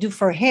can I do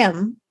for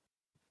him?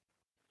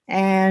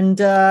 And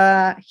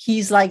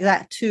he's like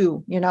that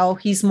too.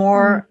 He's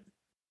more,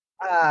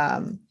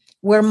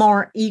 we're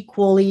more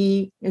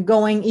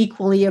going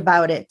equally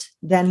about it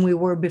than we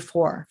were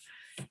before.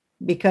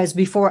 Because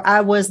before I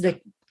was the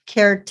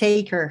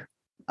caretaker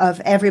of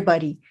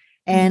everybody.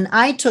 And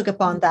I took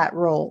upon that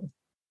role,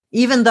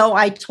 even though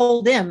I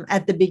told him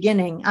at the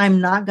beginning, I'm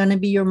not going to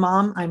be your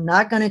mom. I'm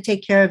not going to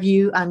take care of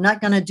you. I'm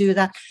not going to do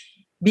that.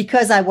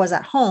 Because I was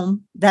at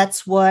home,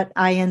 that's what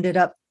I ended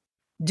up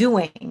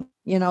doing,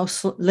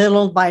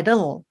 little by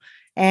little.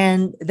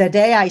 And the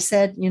day I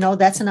said,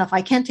 that's enough,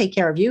 I can't take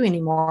care of you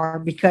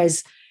anymore,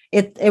 because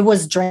it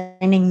was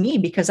draining me,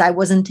 because I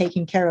wasn't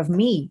taking care of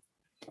me.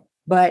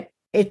 But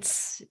it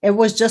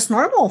was just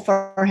normal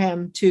for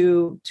him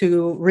to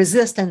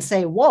resist and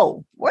say,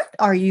 whoa, what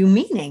are you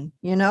meaning?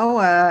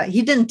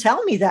 He didn't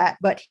tell me that,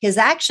 but his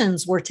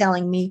actions were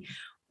telling me,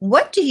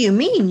 what do you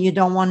mean you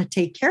don't want to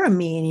take care of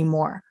me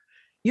anymore?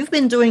 You've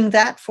been doing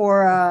that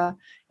for,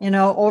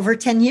 over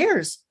 10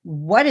 years.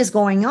 What is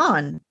going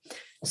on?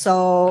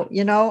 So,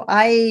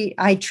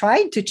 I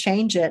tried to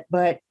change it,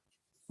 but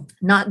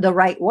not the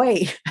right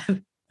way.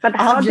 But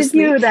how did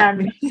you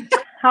then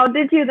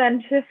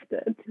shift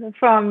it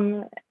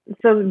from,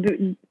 so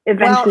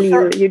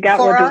eventually you got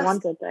what you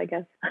wanted, I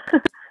guess.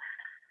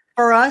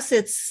 For us,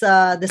 it's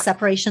the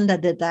separation that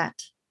did that.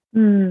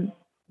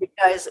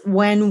 Because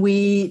when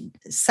we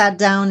sat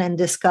down and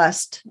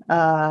discussed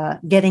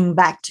getting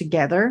back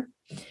together,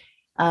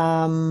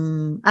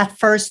 at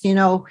first,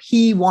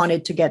 he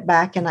wanted to get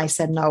back and I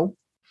said no,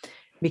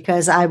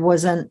 because I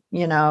wasn't,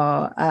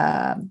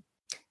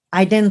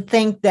 I didn't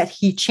think that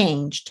he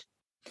changed.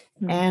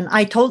 And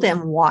I told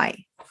him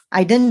why.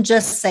 I didn't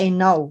just say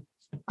no.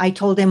 I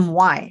told him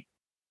why.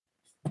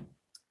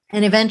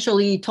 And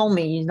eventually he told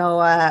me,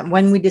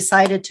 when we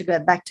decided to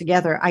get back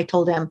together, I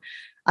told him,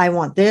 I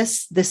want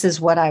this. This is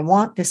what I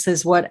want. This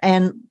is what,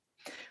 and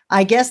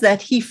I guess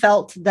that he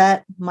felt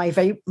that my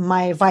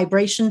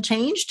vibration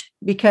changed,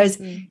 because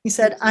he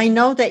said, I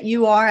know that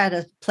you are at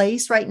a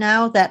place right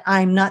now that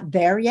I'm not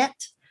there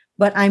yet,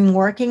 but I'm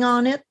working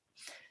on it.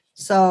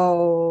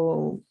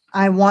 So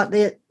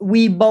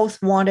we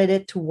both wanted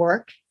it to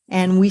work.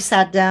 And we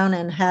sat down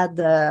and had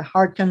the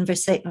hard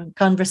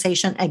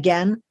conversation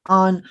again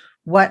on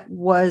what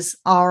was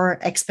our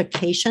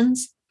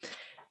expectations.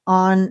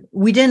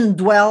 We didn't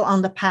dwell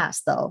on the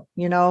past though.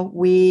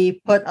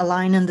 We put a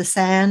line in the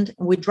sand,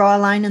 we draw a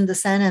line in the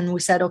sand, and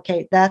we said,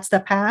 okay, that's the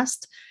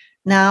past.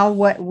 Now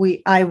what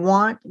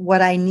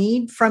I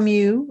need from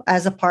you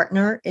as a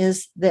partner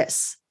is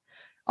this.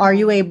 Are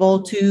you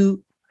able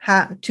to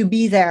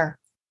be there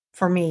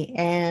for me?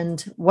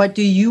 And what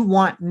do you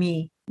want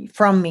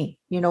from me?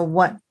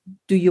 What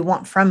do you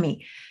want from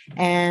me?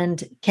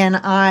 And can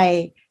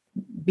I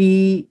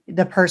be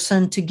the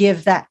person to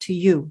give that to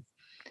you?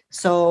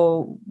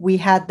 So we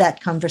had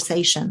that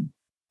conversation.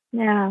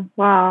 Yeah.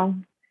 Wow.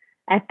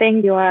 I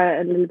think you are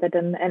a little bit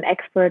an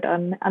expert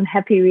on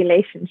happy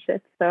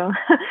relationships. So,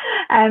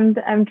 and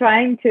I'm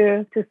trying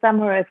to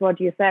summarize what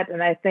you said.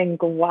 And I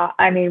think, wow,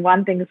 I mean,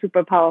 one thing is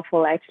super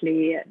powerful,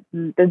 actually,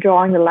 the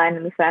drawing the line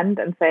in the sand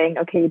and saying,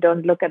 okay, you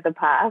don't look at the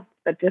past,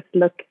 but just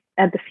look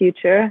at the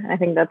future. I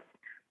think that's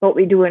what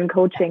we do in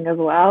coaching as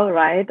well,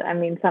 right? I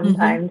mean,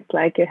 sometimes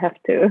like you have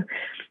to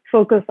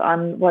focus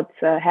on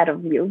what's ahead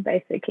of you,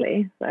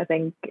 basically. So I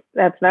think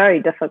that's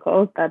very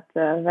difficult, but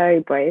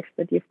very brave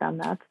that you've done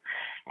that.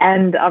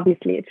 And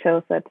obviously it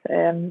shows that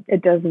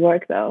it does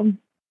work though.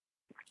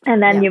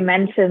 And then you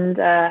mentioned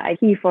a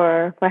key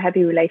for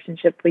happy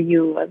relationship for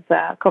you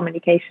was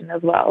communication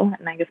as well.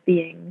 And I guess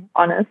being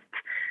honest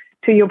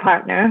to your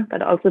partner,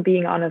 but also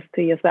being honest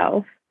to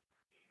yourself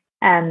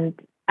and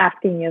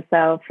asking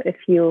yourself if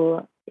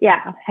you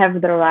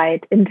have the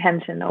right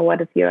intention, or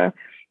what is your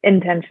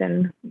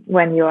intention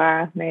when you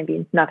are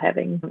maybe not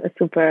having a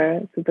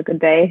super good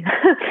day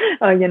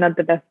or you're not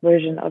the best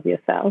version of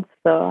yourself.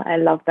 So I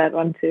love that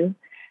one too.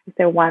 Is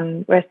there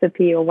one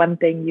recipe or one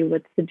thing you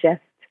would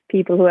suggest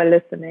people who are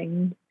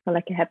listening for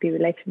like a happy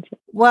relationship?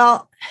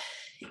 Well,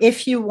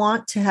 if you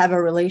want to have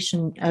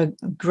a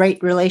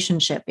great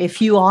relationship,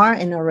 if you are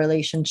in a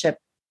relationship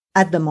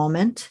at the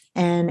moment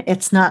and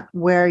it's not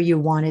where you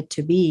want it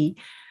to be,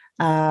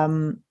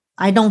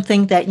 I don't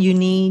think that you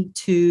need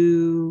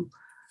to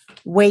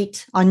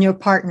wait on your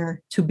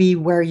partner to be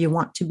where you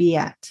want to be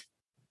at.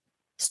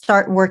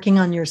 Start working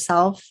on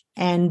yourself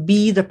and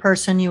be the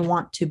person you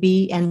want to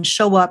be, and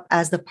show up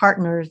as the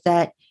partner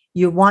that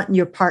you want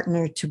your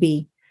partner to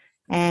be.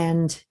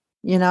 And,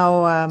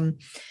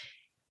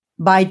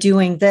 by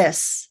doing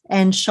this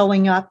and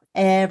showing up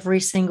every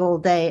single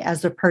day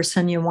as the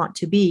person you want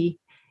to be,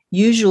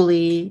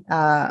 usually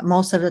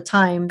most of the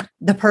time,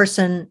 the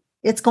person,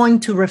 it's going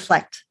to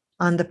reflect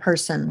on the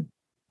person.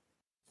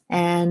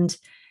 And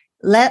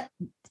let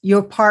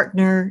your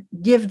partner,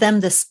 give them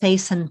the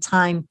space and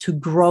time to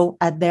grow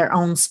at their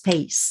own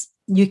space.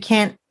 You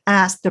can't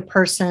ask the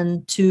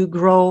person to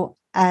grow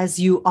as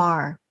you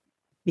are,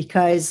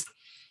 because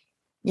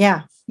we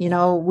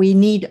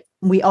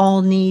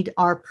all need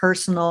our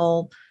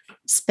personal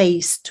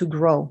space to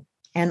grow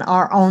and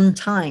our own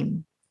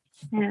time.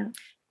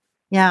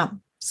 Yeah.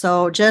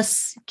 So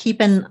just keep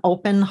an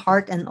open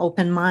heart and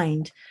open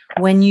mind.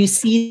 When you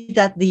see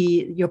that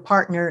your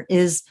partner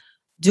is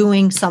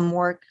doing some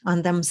work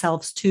on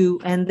themselves too,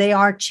 and they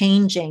are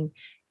changing,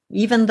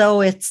 even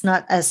though it's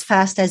not as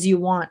fast as you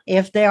want,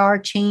 if there are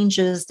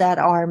changes that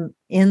are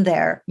in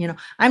there,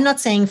 I'm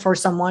not saying for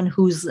someone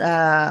who's in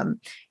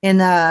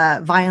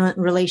a violent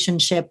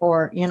relationship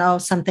or,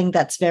 something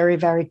that's very,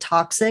 very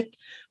toxic,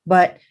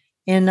 but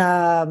in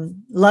a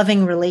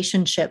loving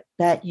relationship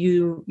that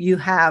you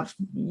have,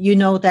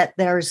 that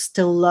there's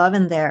still love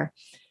in there.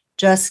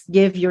 Just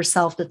give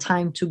yourself the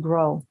time to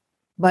grow,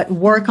 but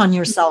work on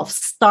yourself.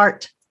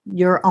 Start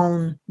your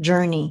own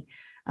journey,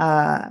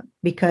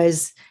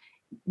 because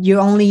you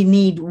only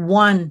need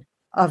one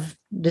of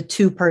the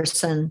two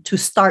person to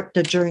start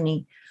the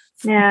journey,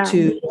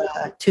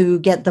 to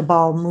get the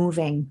ball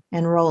moving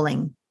and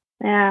rolling.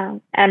 Yeah,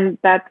 and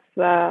that's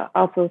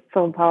also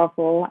so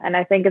powerful. And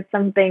I think it's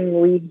something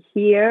we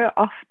hear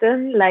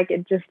often, like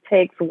it just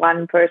takes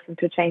one person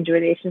to change a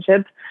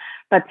relationship,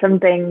 but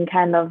something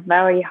kind of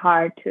very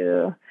hard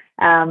to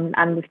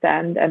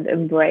understand and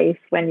embrace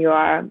when you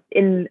are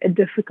in a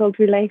difficult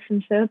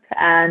relationship.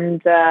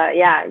 And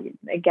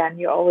again,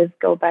 you always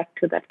go back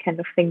to that kind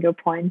of finger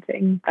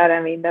pointing. But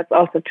I mean, that's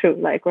also true,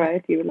 like,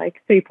 right? You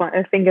like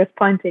fingers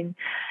pointing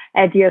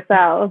at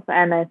yourself.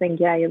 And I think,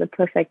 you're the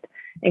perfect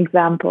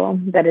example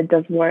that it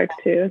does work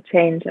to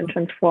change and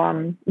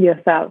transform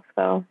yourself.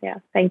 So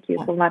thank you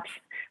so much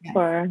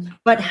for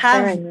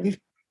sharing this.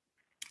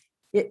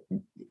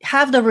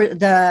 Have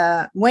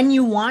the when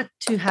you want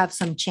to have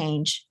some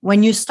change,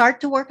 when you start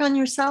to work on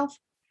yourself,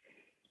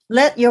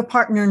 let your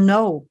partner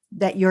know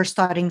that you're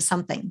starting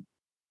something.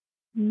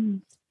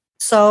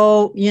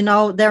 So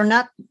they're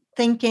not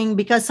thinking,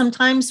 because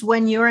sometimes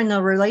when you're in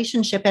a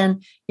relationship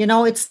and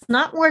it's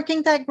not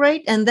working that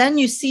great, and then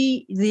you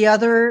see the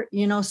other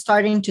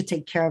starting to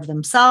take care of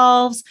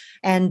themselves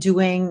and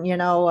doing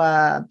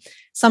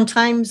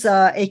sometimes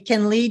it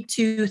can lead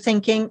to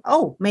thinking,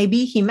 oh,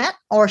 maybe he met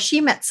or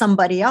she met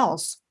somebody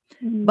else.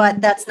 But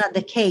that's not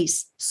the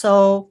case.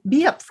 So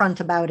be upfront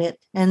about it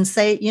and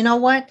say, you know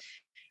what?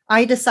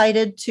 I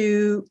decided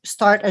to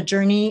start a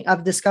journey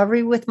of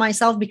discovery with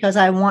myself because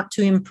I want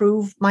to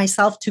improve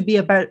myself to be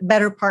a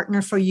better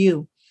partner for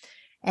you.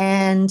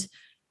 And,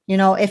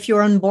 if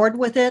you're on board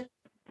with it,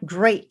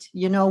 great.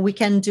 We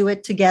can do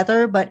it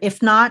together. But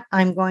if not,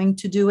 I'm going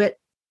to do it.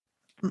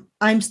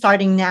 I'm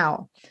starting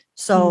now.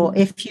 So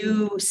if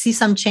you see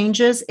some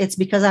changes, it's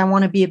because I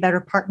want to be a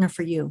better partner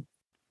for you.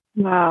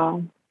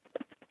 Wow.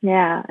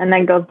 Yeah. And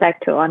that goes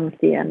back to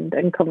honesty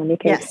and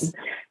communication. Yes.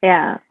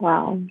 Yeah.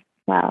 Wow.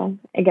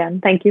 Again,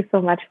 thank you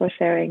so much for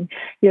sharing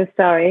your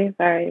story.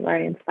 Very,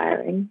 very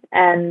inspiring.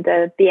 And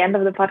at the end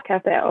of the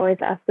podcast, I always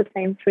ask the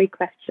same 3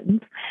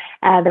 questions.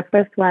 The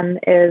first one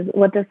is,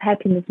 what does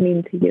happiness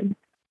mean to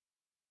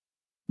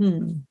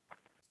you?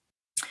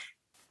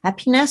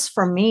 Happiness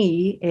for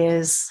me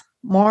is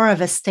more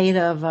of a state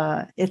of,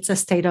 it's a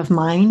state of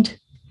mind.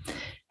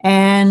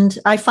 And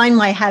I find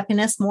my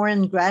happiness more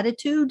in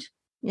gratitude.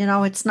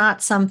 It's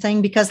not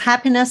something, because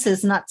happiness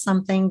is not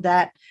something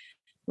that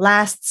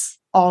lasts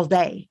all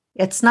day.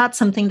 It's not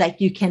something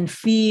that you can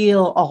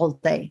feel all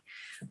day.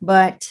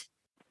 But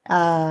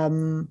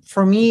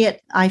for me,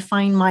 I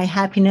find my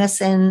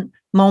happiness in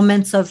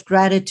moments of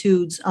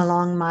gratitude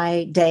along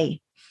my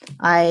day.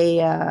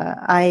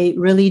 I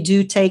really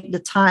do take the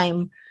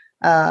time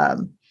a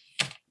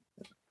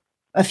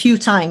few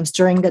times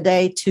during the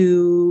day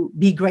to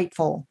be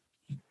grateful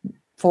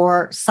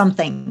for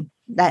something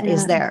that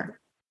is there.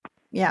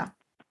 Yeah.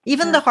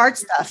 Even the hard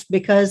stuff,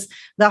 because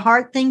the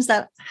hard things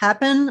that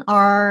happen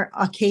are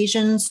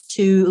occasions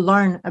to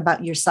learn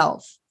about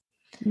yourself.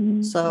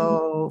 Mm-hmm.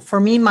 So for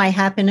me, my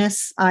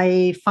happiness,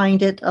 I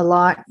find it a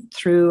lot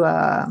through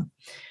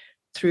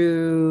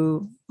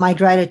my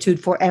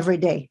gratitude for every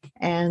day.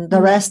 And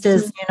the rest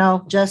is,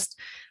 just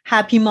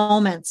happy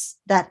moments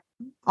that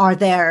are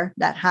there,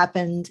 that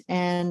happened.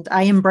 And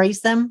I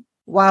embrace them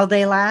while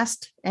they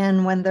last.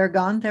 And when they're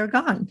gone, they're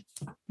gone.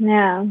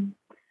 Yeah.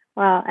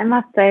 Well, I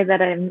must say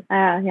that I'm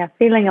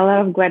feeling a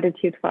lot of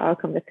gratitude for our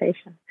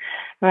conversation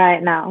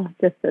right now,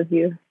 just as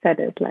you said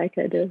it, like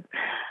I do.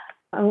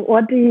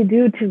 What do you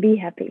do to be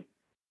happy?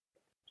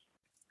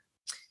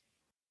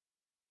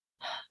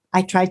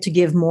 I try to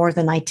give more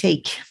than I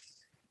take.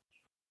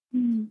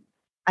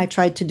 I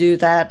try to do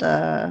that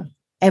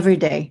every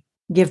day,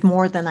 give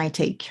more than I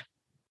take.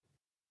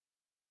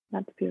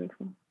 That's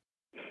beautiful.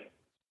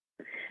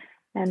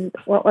 And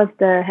what was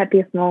the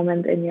happiest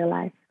moment in your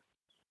life?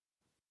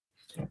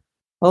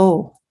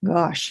 Oh,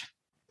 gosh,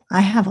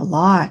 I have a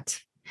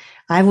lot.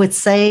 I would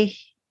say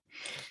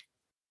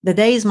the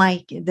days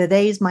my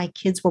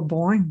kids were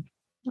born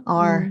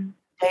are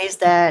days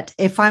that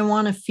if I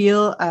want to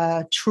feel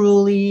a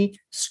truly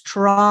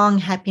strong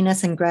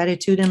happiness and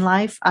gratitude in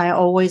life, I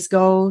always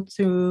go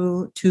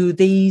to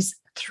these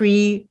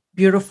 3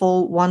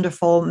 beautiful,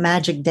 wonderful,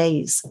 magic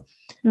days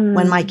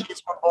when my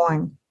kids were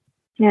born.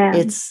 Yeah.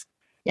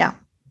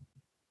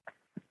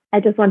 I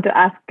just want to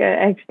ask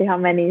actually how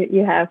many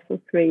you have, so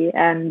 3,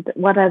 and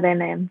what are their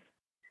names?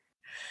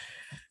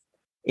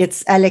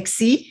 It's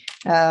Alexis.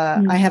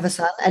 I have a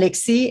son,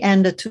 Alexis,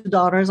 and the 2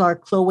 daughters are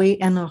Chloe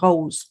and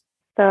Rose.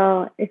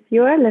 So if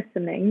you are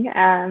listening,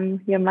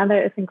 your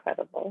mother is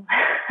incredible.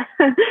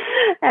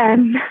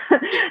 And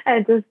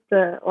I just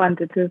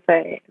wanted to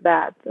say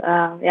that,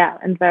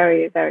 and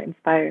very, very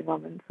inspiring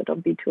woman. So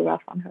don't be too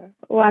rough on her.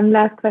 One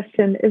last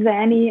question. Is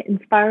there any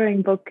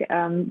inspiring book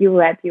you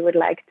read you would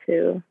like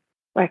to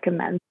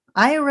recommend?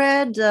 I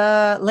read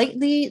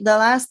lately, the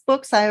last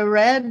books I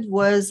read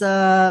was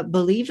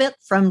Believe It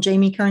from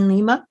Jamie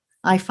Kern-Lima.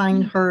 I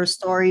find her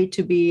story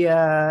to be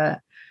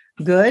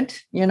good,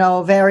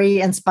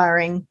 very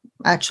inspiring.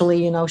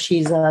 Actually,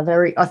 she's a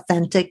very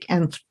authentic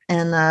and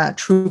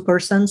true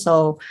person.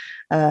 So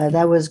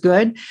that was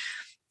good.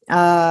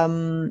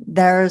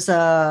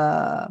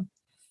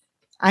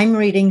 I'm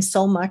reading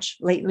so much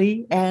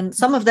lately, and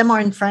some of them are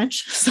in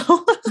French,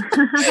 so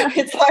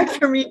it's hard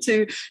for me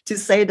to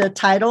say the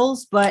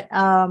titles. But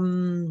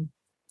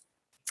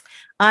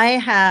I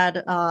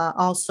had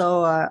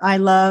also I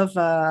love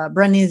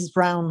Brené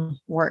Brown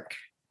work.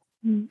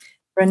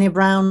 Brené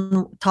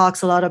Brown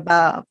talks a lot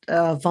about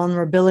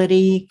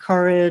vulnerability,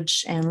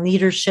 courage, and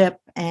leadership,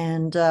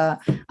 and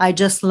I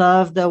just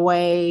love the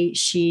way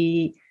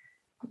she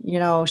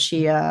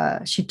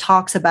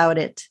talks about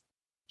it.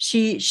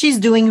 She's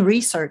doing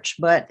research,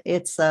 but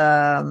it's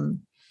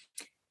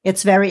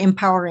very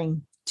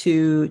empowering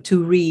to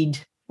read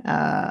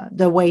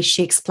the way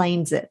she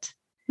explains it.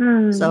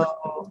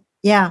 So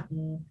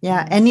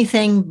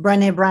anything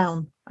Brené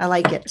Brown, I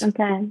like it.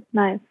 Okay,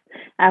 nice.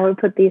 I will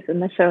put these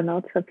in the show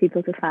notes for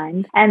people to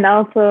find. And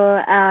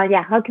also,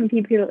 how can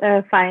people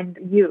find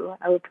you?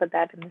 I will put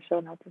that in the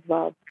show notes as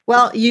well.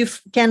 Well, you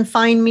can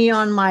find me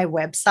on my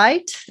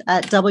website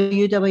at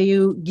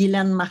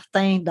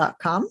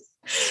www.guylainemartin.com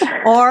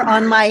or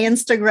on my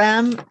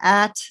Instagram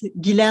at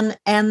Guylaine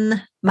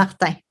and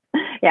Martin.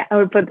 Yeah, I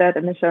will put that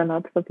in the show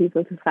notes for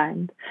people to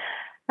find.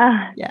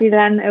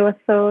 Guylaine, it was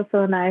so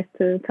nice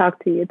to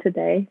talk to you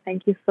today.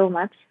 Thank you so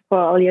much for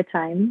all your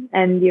time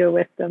and your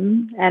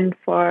wisdom, and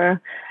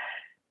for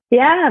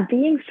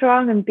being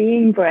strong and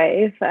being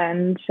brave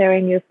and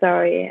sharing your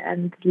story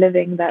and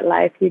living that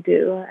life you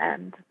do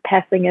and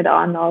passing it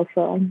on,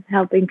 also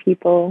helping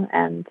people,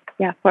 and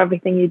for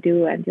everything you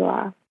do and you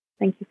are.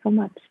 Thank you so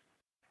much.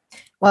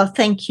 Well,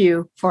 thank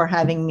you for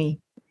having me.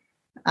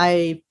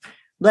 I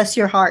bless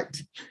your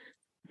heart.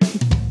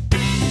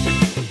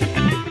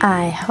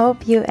 I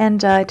hope you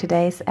enjoyed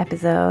today's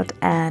episode,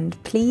 and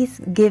please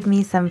give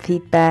me some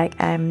feedback.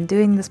 I'm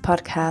doing this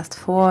podcast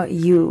for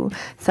you,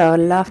 so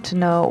I'd love to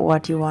know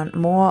what you want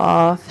more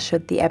of.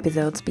 Should the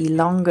episodes be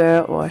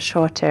longer or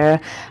shorter?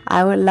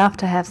 I would love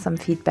to have some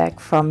feedback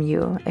from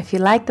you. If you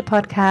like the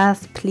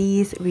podcast,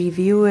 please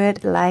review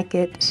it, like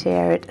it,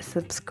 share it,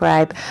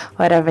 subscribe,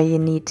 whatever you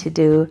need to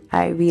do.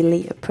 I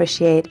really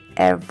appreciate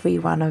every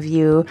one of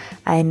you.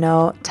 I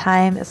know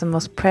time is the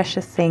most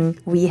precious thing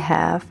we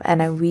have,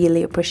 and I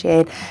really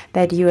appreciate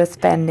that you are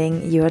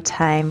spending your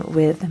time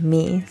with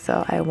me.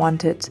 So I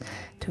wanted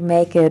to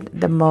make it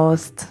the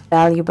most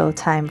valuable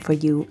time for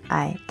you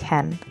I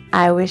can.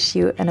 I wish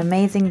you an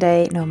amazing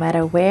day, no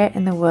matter where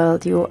in the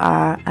world you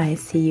are. I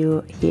see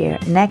you here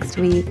next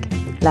week.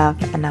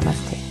 Love and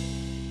namaste.